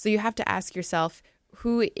 So you have to ask yourself,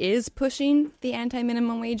 who is pushing the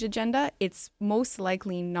anti-minimum wage agenda? It's most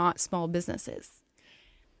likely not small businesses.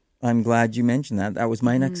 I'm glad you mentioned that. That was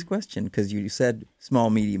my next question, because you said small,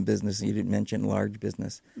 medium business, you didn't mention large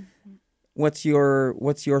business. Mm-hmm. What's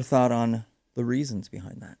your thought on the reasons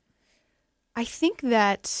behind that? I think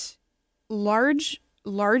that large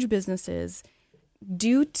businesses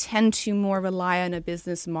do tend to more rely on a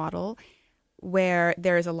business model where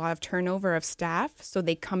there is a lot of turnover of staff. So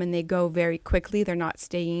they come and they go very quickly. They're not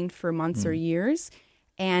staying for months or years.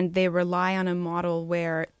 and they rely on a model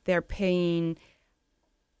where they're paying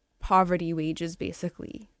poverty wages,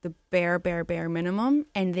 basically the bare minimum,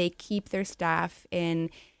 and they keep their staff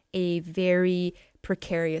in a very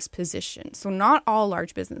precarious position. So not all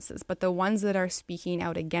large businesses, but the ones that are speaking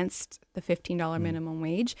out against the $15 minimum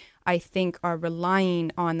wage, I think are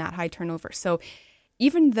relying on that high turnover. So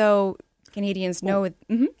even though Canadians know...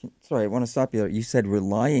 Sorry, I want to stop you there. You said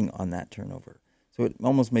relying on that turnover. So it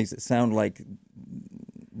almost makes it sound like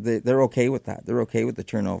they're okay with that. They're okay with the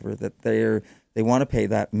turnover, that they want to pay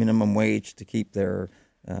that minimum wage to keep their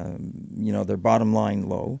their bottom line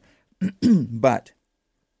low. But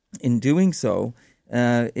in doing so,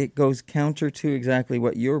 it goes counter to exactly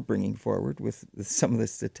what you're bringing forward with some of the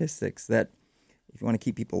statistics, that if you want to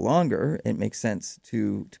keep people longer, it makes sense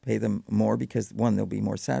to pay them more because, one, they'll be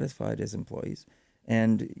more satisfied as employees,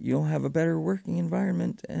 and you'll have a better working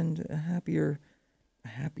environment and a happier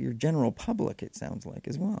general public, it sounds like,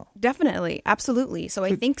 as well. Definitely. Absolutely. So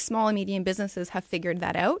I think small and medium businesses have figured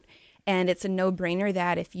that out. And it's a no-brainer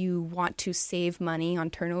that if you want to save money on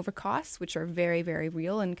turnover costs, which are very, very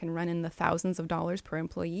real and can run in the thousands of dollars per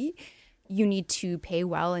employee, you need to pay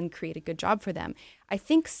well and create a good job for them. I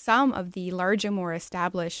think some of the larger, more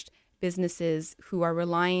established businesses who are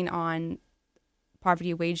relying on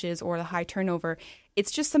poverty wages or the high turnover,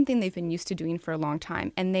 it's just something they've been used to doing for a long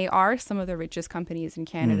time. And they are some of the richest companies in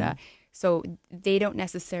Canada. So they don't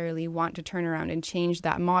necessarily want to turn around and change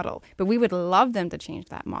that model. But we would love them to change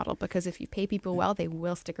that model, because if you pay people well, they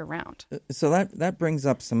will stick around. So that brings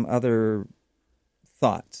up some other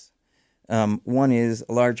thoughts. One is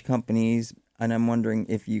large companies, and I'm wondering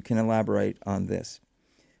if you can elaborate on this.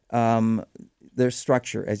 Their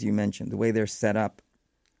structure, as you mentioned, the way they're set up,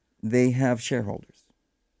 they have shareholders.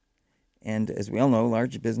 And as we all know,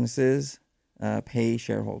 large businesses pay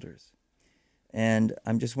shareholders. And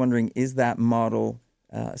I'm just wondering, is that model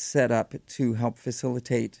set up to help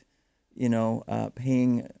facilitate,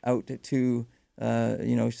 paying out to,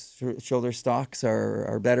 show their stocks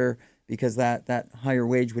are better, because that higher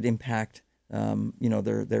wage would impact,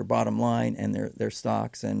 their bottom line and their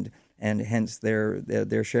stocks and hence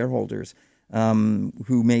their shareholders,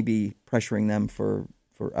 who may be pressuring them for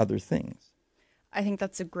other things. I think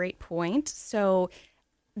that's a great point. So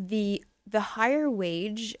the higher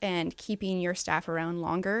wage and keeping your staff around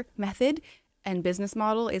longer method and business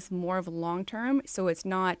model is more of a long-term. So it's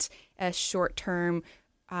not a short-term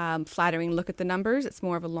flattering look at the numbers. It's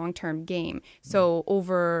more of a long-term game. So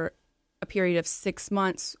over a period of 6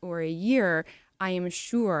 months or a year, I am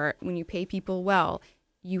sure when you pay people well,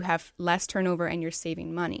 you have less turnover and you're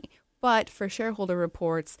saving money. But for shareholder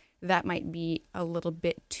reports, that might be a little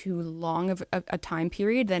bit too long of a time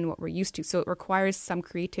period than what we're used to. So it requires some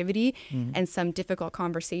creativity and some difficult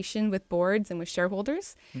conversation with boards and with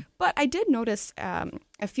shareholders. But I did notice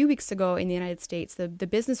a few weeks ago in the United States, the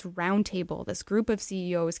Business Roundtable, this group of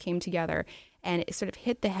CEOs came together, and it sort of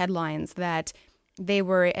hit the headlines that they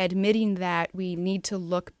were admitting that we need to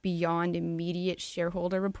look beyond immediate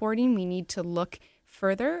shareholder reporting. We need to look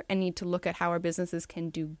further and need to look at how our businesses can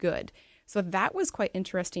do good. So that was quite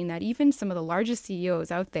interesting, that even some of the largest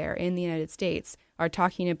CEOs out there in the United States are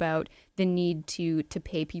talking about the need to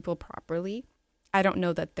pay people properly. I don't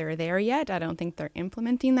know that they're there yet. I don't think they're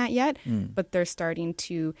implementing that yet, but they're starting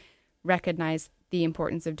to recognize the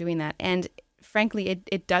importance of doing that. And frankly,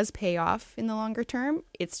 it does pay off in the longer term.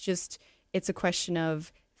 It's a question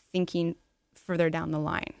of thinking further down the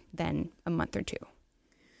line than a month or two.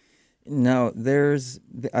 Now,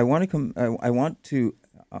 I want to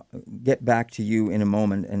get back to you in a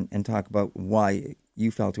moment and talk about why you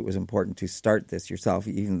felt it was important to start this yourself,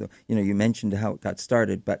 even though, you mentioned how it got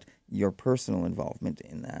started, but your personal involvement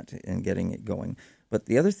in that and getting it going. But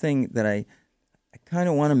the other thing that I kind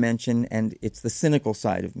of want to mention, and it's the cynical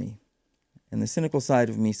side of me. And the cynical side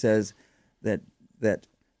of me says that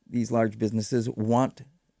these large businesses want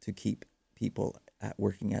to keep people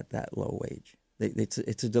working at that low wage.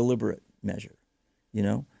 It's a deliberate measure, They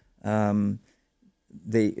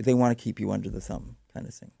want to keep you under the thumb, kind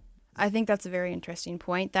of thing. I think that's a very interesting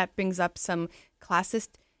point. That brings up some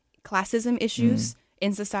classism issues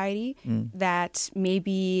in society that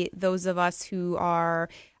maybe those of us who are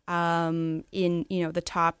in the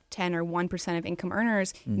top 10 or 1% of income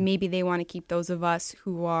earners, maybe they want to keep those of us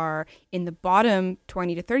who are in the bottom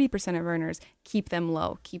 20 to 30% of earners, keep them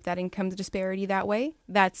low, keep that income disparity that way.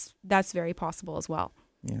 That's very possible as well.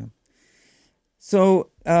 Yeah. So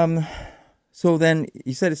then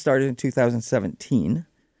you said it started in 2017,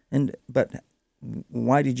 but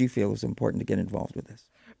why did you feel it was important to get involved with this?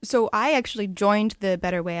 So I actually joined the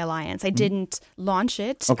Better Way Alliance. I didn't launch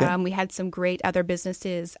it. Okay. We had some great other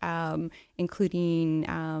businesses,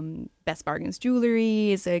 including Best Bargains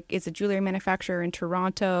Jewelry is a jewelry manufacturer in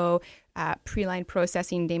Toronto. Preline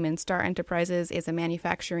Processing, Damon Star Enterprises is a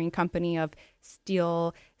manufacturing company of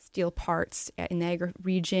steel parts in the Niagara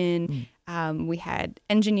region. We had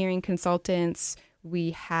engineering consultants. We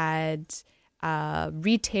had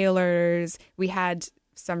retailers. We had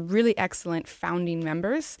some really excellent founding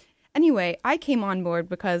members. Anyway, I came on board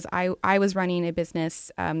because I was running a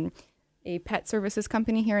business, a pet services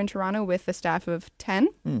company here in Toronto with a staff of 10.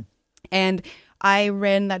 And I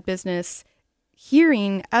ran that business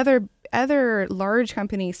hearing other large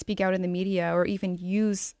companies speak out in the media, or even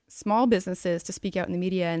use small businesses to speak out in the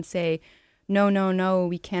media and say, no,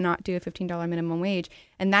 we cannot do a $15 minimum wage.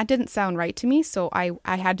 And that didn't sound right to me. So I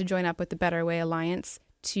had to join up with the Better Way Alliance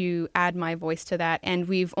to add my voice to that. And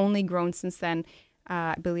we've only grown since then.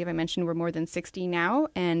 I believe I mentioned we're more than 60 now.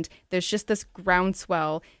 And there's just this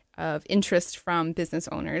groundswell of interest from business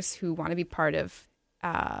owners who want to be part of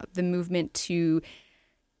the movement to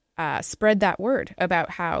spread that word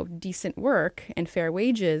about how decent work and fair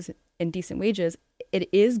wages and decent wages, it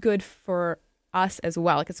is good for us as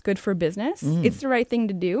well. Like, it's good for business. It's the right thing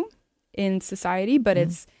to do in society, but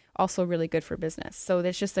it's also really good for business. So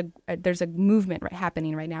there's just there's a movement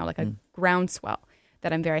happening right now, like a groundswell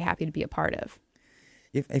that I'm very happy to be a part of.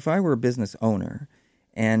 If I were a business owner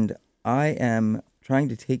and I am trying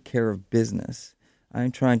to take care of business,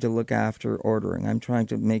 I'm trying to look after ordering, I'm trying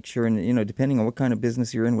to make sure, and depending on what kind of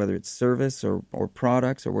business you're in, whether it's service or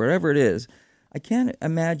products or whatever it is, I can't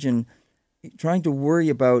imagine trying to worry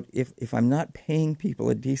about if I'm not paying people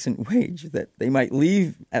a decent wage, that they might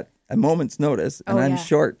leave at a moment's notice, and I'm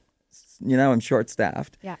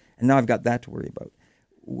short-staffed, and now I've got that to worry about.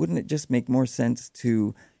 Wouldn't it just make more sense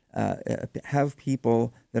to have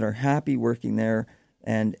people that are happy working there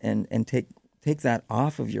and take that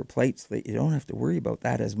off of your plate so that you don't have to worry about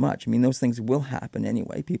that as much? I mean, those things will happen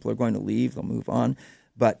anyway. People are going to leave, they'll move on,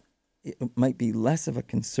 but it might be less of a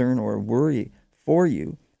concern or a worry for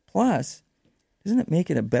you. Plus, doesn't it make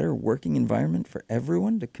it a better working environment for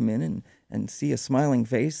everyone to come in and see a smiling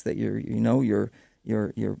face that you're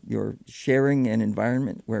sharing an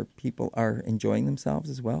environment where people are enjoying themselves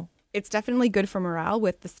as well? It's definitely good for morale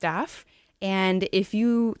with the staff. And if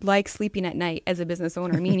you like sleeping at night as a business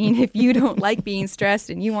owner, meaning if you don't like being stressed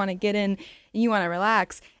and you want to get in and you want to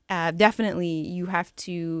relax, definitely you have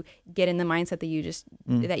to get in the mindset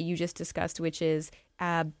that you just discussed, which is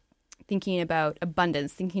thinking about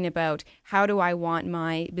abundance, thinking about how do I want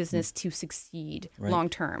my business to succeed long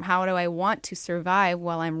term? How do I want to survive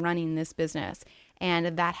while I'm running this business?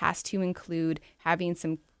 And that has to include having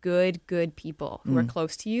some good people who are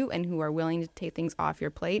close to you and who are willing to take things off your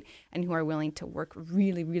plate and who are willing to work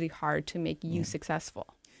really, really hard to make you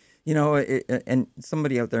successful. And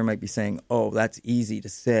somebody out there might be saying, oh, that's easy to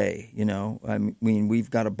say, I mean, we've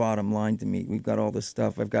got a bottom line to meet. We've got all this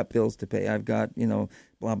stuff. I've got bills to pay. I've got,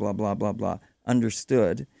 blah, blah, blah, blah, blah.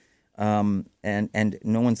 Understood. And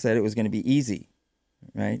no one said it was going to be easy,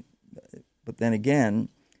 right? But then again,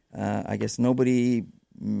 I guess nobody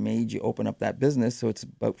made you open up that business, so it's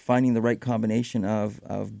about finding the right combination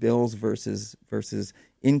of bills versus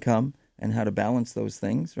income and how to balance those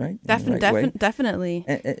things, right? Definitely.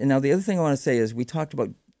 And now the other thing I want to say is we talked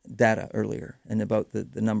about data earlier and about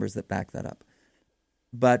the numbers that back that up.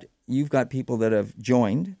 But you've got people that have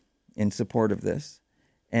joined in support of this,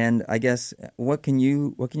 and I guess what can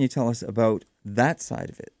you tell us about that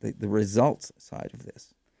side of it, the results side of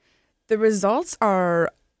this? The results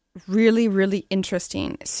are really, really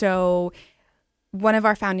interesting. So one of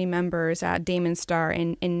our founding members, Damon Star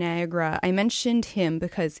in Niagara, I mentioned him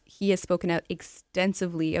because he has spoken out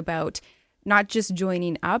extensively about not just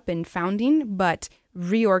joining up and founding, but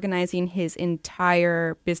reorganizing his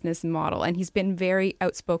entire business model. And he's been very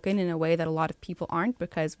outspoken in a way that a lot of people aren't,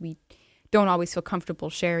 because we don't always feel comfortable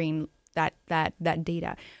sharing that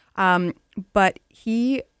data. But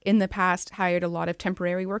he, in the past, hired a lot of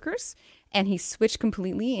temporary workers, and he switched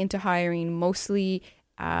completely into hiring mostly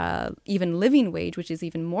even living wage, which is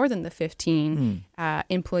even more than the 15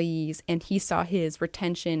 employees, and he saw his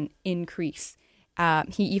retention increase.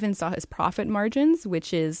 He even saw his profit margins,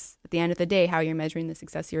 which is, at the end of the day, how you're measuring the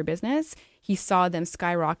success of your business. He saw them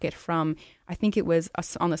skyrocket from, I think it was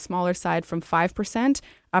on the smaller side, from 5%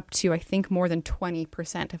 up to, I think, more than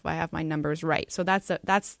 20%, if I have my numbers right. So that's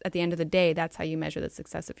at the end of the day, that's how you measure the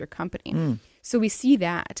success of your company. So we see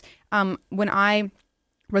that. When I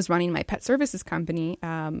was running my pet services company,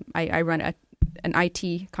 I run a an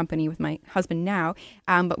IT company with my husband now.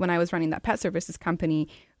 But when I was running that pet services company,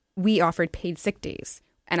 we offered paid sick days.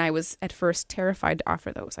 And I was at first terrified to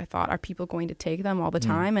offer those. I thought, are people going to take them all the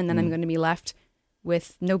time? And then I'm going to be left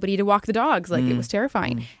with nobody to walk the dogs. Like, it was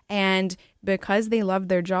terrifying. And because they loved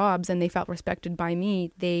their jobs and they felt respected by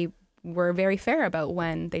me, they were very fair about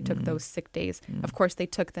when they took those sick days. Of course, they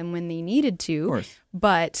took them when they needed to,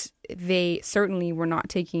 but they certainly were not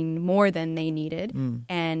taking more than they needed.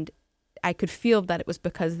 And I could feel that it was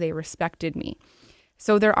because they respected me.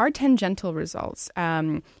 So there are tangential results.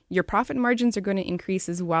 Your profit margins are going to increase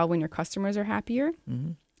as well when your customers are happier.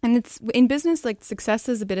 And it's in business, like, success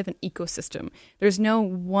is a bit of an ecosystem. There's no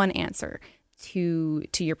one answer to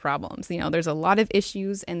your problems. You know, there's a lot of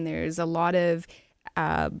issues, and there's a lot of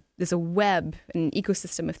there's a web, an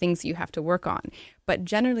ecosystem of things that you have to work on. But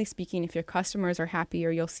generally speaking, if your customers are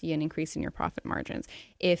happier, you'll see an increase in your profit margins.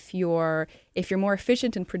 If you're more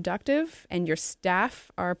efficient and productive, and your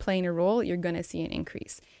staff are playing a role, you're going to see an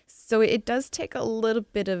increase. So it does take a little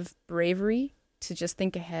bit of bravery to just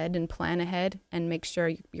think ahead and plan ahead and make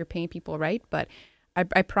sure you're paying people right. But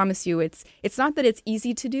I promise you, it's not that it's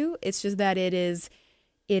easy to do. It's just that it is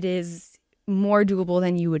more doable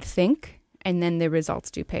than you would think. And then the results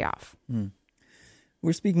do pay off.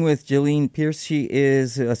 We're speaking with Jillian Pierce. She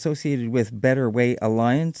is associated with Better Way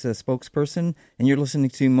Alliance, a spokesperson, and you're listening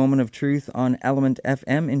to Moment of Truth on Element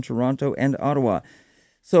FM in Toronto and Ottawa.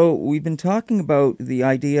 So we've been talking about the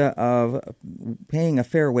idea of paying a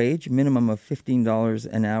fair wage, minimum of $15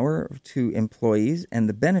 an hour to employees, and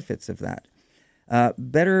the benefits of that.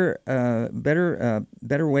 Better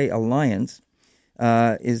Way Alliance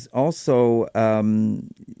is also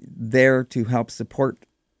there to help support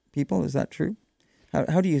people. Is that true?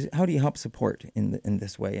 How do you help support in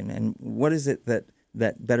this way? And what is it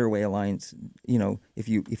that Better Way Alliance, you know, if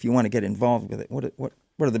you want to get involved with it, what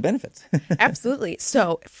are the benefits? Absolutely.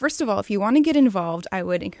 So first of all, if you want to get involved, I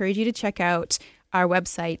would encourage you to check out our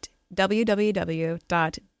website,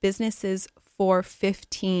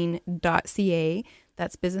 www.businesses415.ca.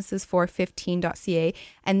 That's businesses415.ca.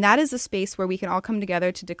 And that is a space where we can all come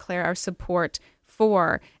together to declare our support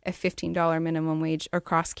for a $15 minimum wage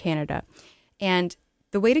across Canada. And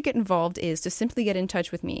the way to get involved is to simply get in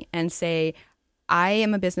touch with me and say, I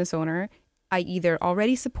am a business owner. I either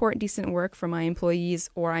already support decent work for my employees,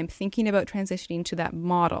 or I'm thinking about transitioning to that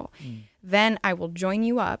model. Then I will join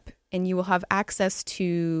you up, and you will have access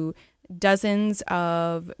to dozens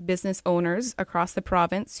of business owners across the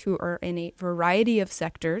province who are in a variety of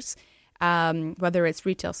sectors, whether it's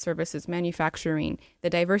retail, services, manufacturing. The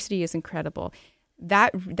diversity is incredible.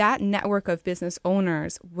 That network of business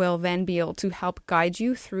owners will then be able to help guide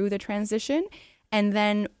you through the transition. And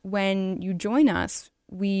then when you join us,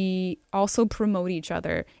 we also promote each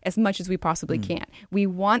other as much as we possibly can. We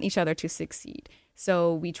want each other to succeed.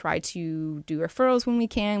 So we try to do referrals when we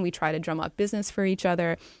can. We try to drum up business for each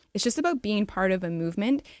other. It's just about being part of a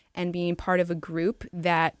movement and being part of a group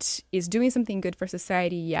that is doing something good for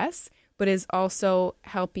society, yes, but is also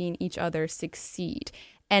helping each other succeed.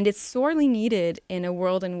 And it's sorely needed in a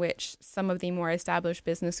world in which some of the more established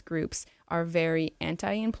business groups are very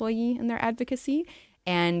anti-employee in their advocacy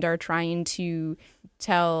and are trying to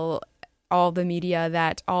tell all the media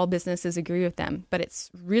that all businesses agree with them. But it's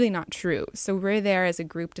really not true. So we're there as a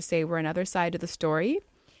group to say we're another side of the story.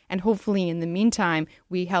 And hopefully in the meantime,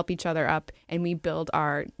 we help each other up and we build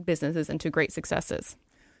our businesses into great successes.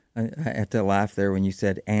 I had to laugh there when you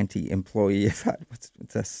said anti-employee. I thought, what's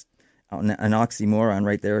an oxymoron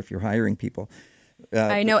right there if you're hiring people.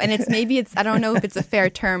 I know, and I don't know if it's a fair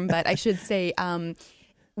term, but I should say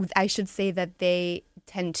that they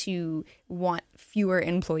tend to want fewer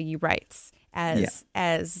employee rights as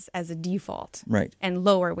a default, right, and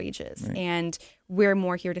lower wages. Right. And we're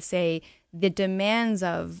more here to say the demands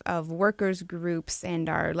of workers groups and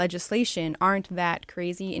our legislation aren't that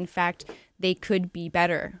crazy. In fact, they could be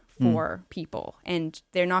better for people, and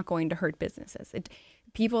they're not going to hurt businesses.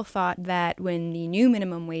 People thought that when the new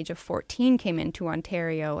minimum wage of 14 came into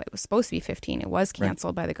Ontario, it was supposed to be 15. It was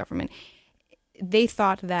canceled by the government. They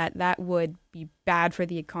thought that that would be bad for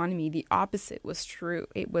the economy. The opposite was true.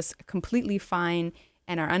 It was completely fine,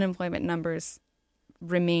 and our unemployment numbers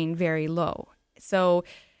remain very low. So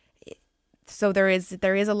there is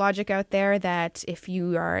a logic out there that if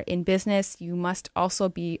you are in business, you must also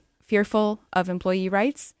be fearful of employee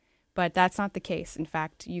rights, but that's not the case. In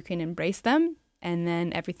fact, you can embrace them, and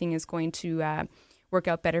then everything is going to work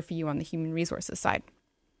out better for you on the human resources side.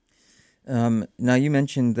 Now, you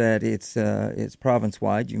mentioned that it's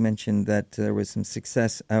province-wide. You mentioned that there was some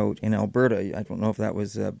success out in Alberta. I don't know if that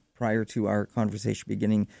was prior to our conversation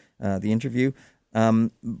beginning the interview.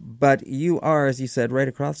 But you are, as you said, right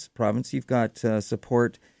across the province. You've got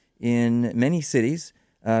support in many cities,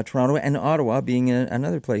 Toronto and Ottawa being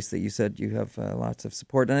another place that you said you have lots of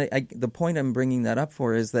support. And the point I'm bringing that up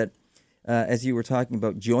for is that as you were talking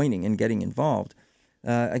about joining and getting involved,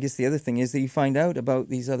 I guess the other thing is that you find out about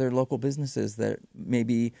these other local businesses that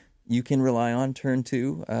maybe you can rely on, turn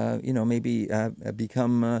to, maybe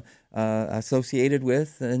become associated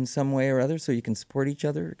with in some way or other so you can support each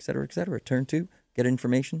other, et cetera, turn to, get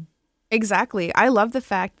information. Exactly. I love the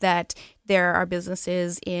fact that there are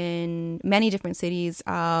businesses in many different cities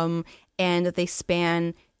and that they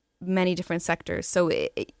span many different sectors. So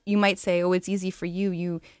you might say, oh, it's easy for you.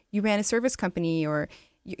 You ran a service company, or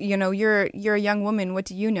you're a young woman. What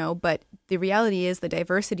do you know? But the reality is the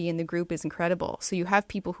diversity in the group is incredible. So you have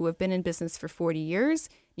people who have been in business for 40 years.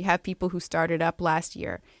 You have people who started up last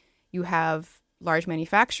year. You have large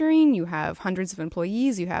manufacturing, you have hundreds of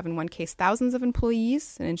employees, you have in one case thousands of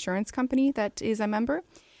employees, an insurance company that is a member,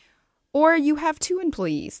 or you have 2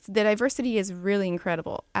 employees. The diversity is really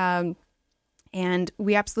incredible. And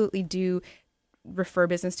we absolutely do refer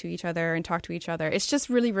business to each other and talk to each other. It's just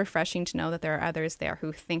really refreshing to know that there are others there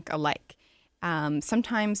who think alike.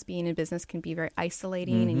 Sometimes being in business can be very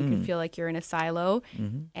isolating, and you can feel like you're in a silo,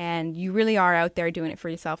 and you really are out there doing it for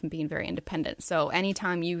yourself and being very independent. So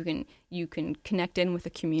anytime you can connect in with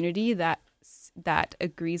a community that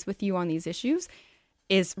agrees with you on these issues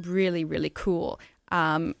is really, really cool.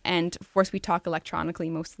 And of course, we talk electronically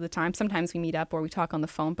most of the time. Sometimes we meet up or we talk on the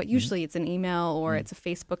phone, but usually it's an email or it's a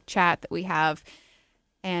Facebook chat that we have.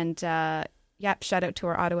 And shout out to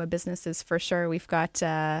our Ottawa businesses for sure. We've got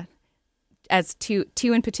as two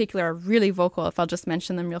in particular are really vocal. If I'll just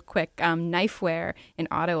mention them real quick, Knifeware in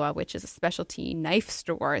Ottawa, which is a specialty knife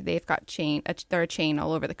store. They've got they're a chain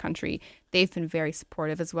all over the country. They've been very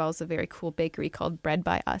supportive, as well as a very cool bakery called Bread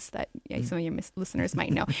by Us that some of your listeners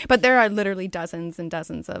might know. But there are literally dozens and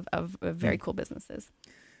dozens of very cool businesses.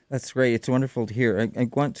 That's great. It's wonderful to hear. I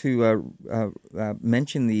want to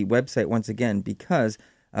mention the website once again, because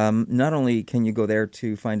not only can you go there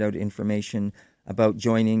to find out information about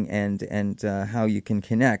joining and how you can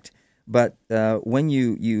connect, but when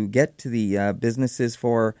you get to the Businesses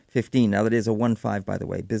for 15, now that is a 15, by the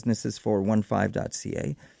way,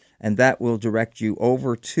 businessesfor15.ca, and that will direct you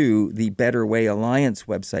over to the Better Way Alliance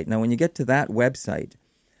website. Now, when you get to that website,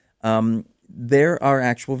 there are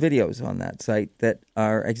actual videos on that site that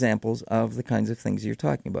are examples of the kinds of things you're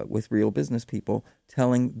talking about, with real business people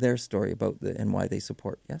telling their story about and why they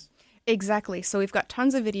support. Yes? Exactly. So we've got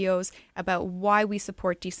tons of videos about why we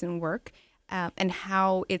support decent work and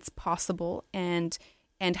how it's possible, and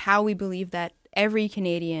how we believe that every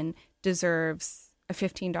Canadian deserves a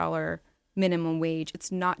 $15 minimum wage.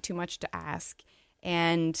 It's not too much to ask.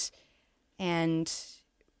 And I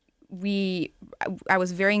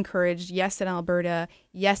was very encouraged, yes, in Alberta,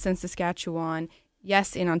 yes, in Saskatchewan,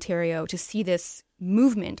 yes, in Ontario, to see this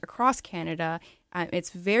movement across Canada. It's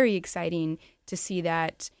very exciting to see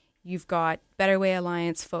that you've got Better Way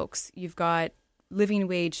Alliance folks, you've got living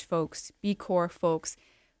wage folks, B Corp folks.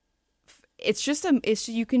 It's just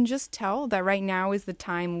you can just tell that right now is the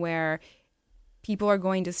time where people are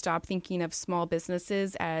going to stop thinking of small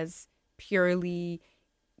businesses as purely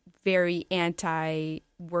very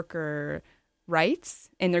anti-worker rights,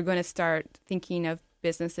 and they're going to start thinking of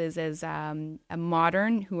businesses as a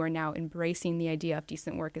modern, who are now embracing the idea of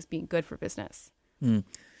decent work as being good for business.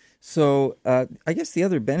 So I guess the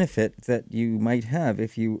other benefit that you might have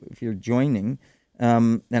if you're joining,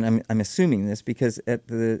 and I'm assuming this because at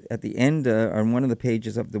the end on one of the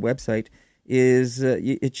pages of the website is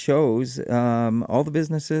it shows all the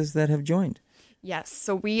businesses that have joined. Yes,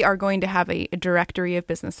 so we are going to have a directory of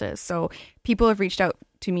businesses. So people have reached out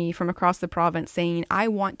to me from across the province saying, I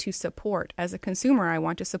want to support, as a consumer, I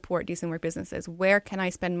want to support decent work businesses. Where can I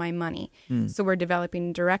spend my money? So we're developing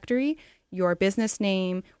a directory, your business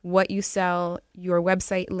name, what you sell, your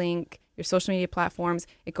website link, your social media platforms.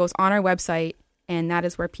 It goes on our website, and that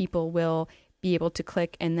is where people will be able to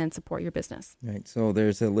click and then support your business. Right. So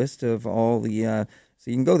there's a list of all the. So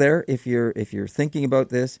you can go there if you're thinking about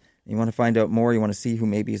this. You want to find out more. You want to see who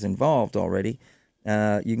maybe is involved already.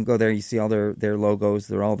 You can go there. You see all their logos.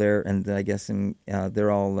 They're all there, and I guess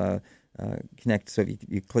they're all connected. So if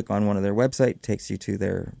you click on one of their website, it takes you to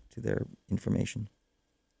their information.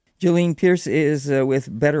 Jillian Pierce is with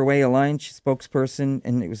Better Way Alliance, spokesperson,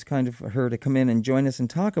 and it was kind of her to come in and join us and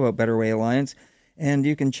talk about Better Way Alliance. And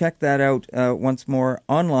you can check that out once more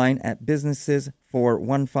online at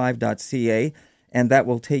businessesfor15.ca. and that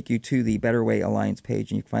will take you to the Better Way Alliance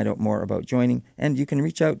page, and you can find out more about joining. And you can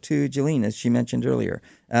reach out to Jillian, as she mentioned earlier.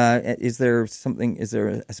 Is there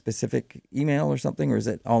a specific email or something, or is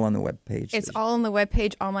it all on the web page? It's all on the web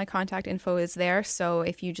page. All my contact info is there. So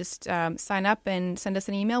if you just sign up and send us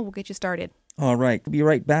an email, we'll get you started. All right. We'll be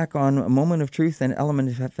right back on A Moment of Truth and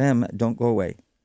Element FM. Don't go away.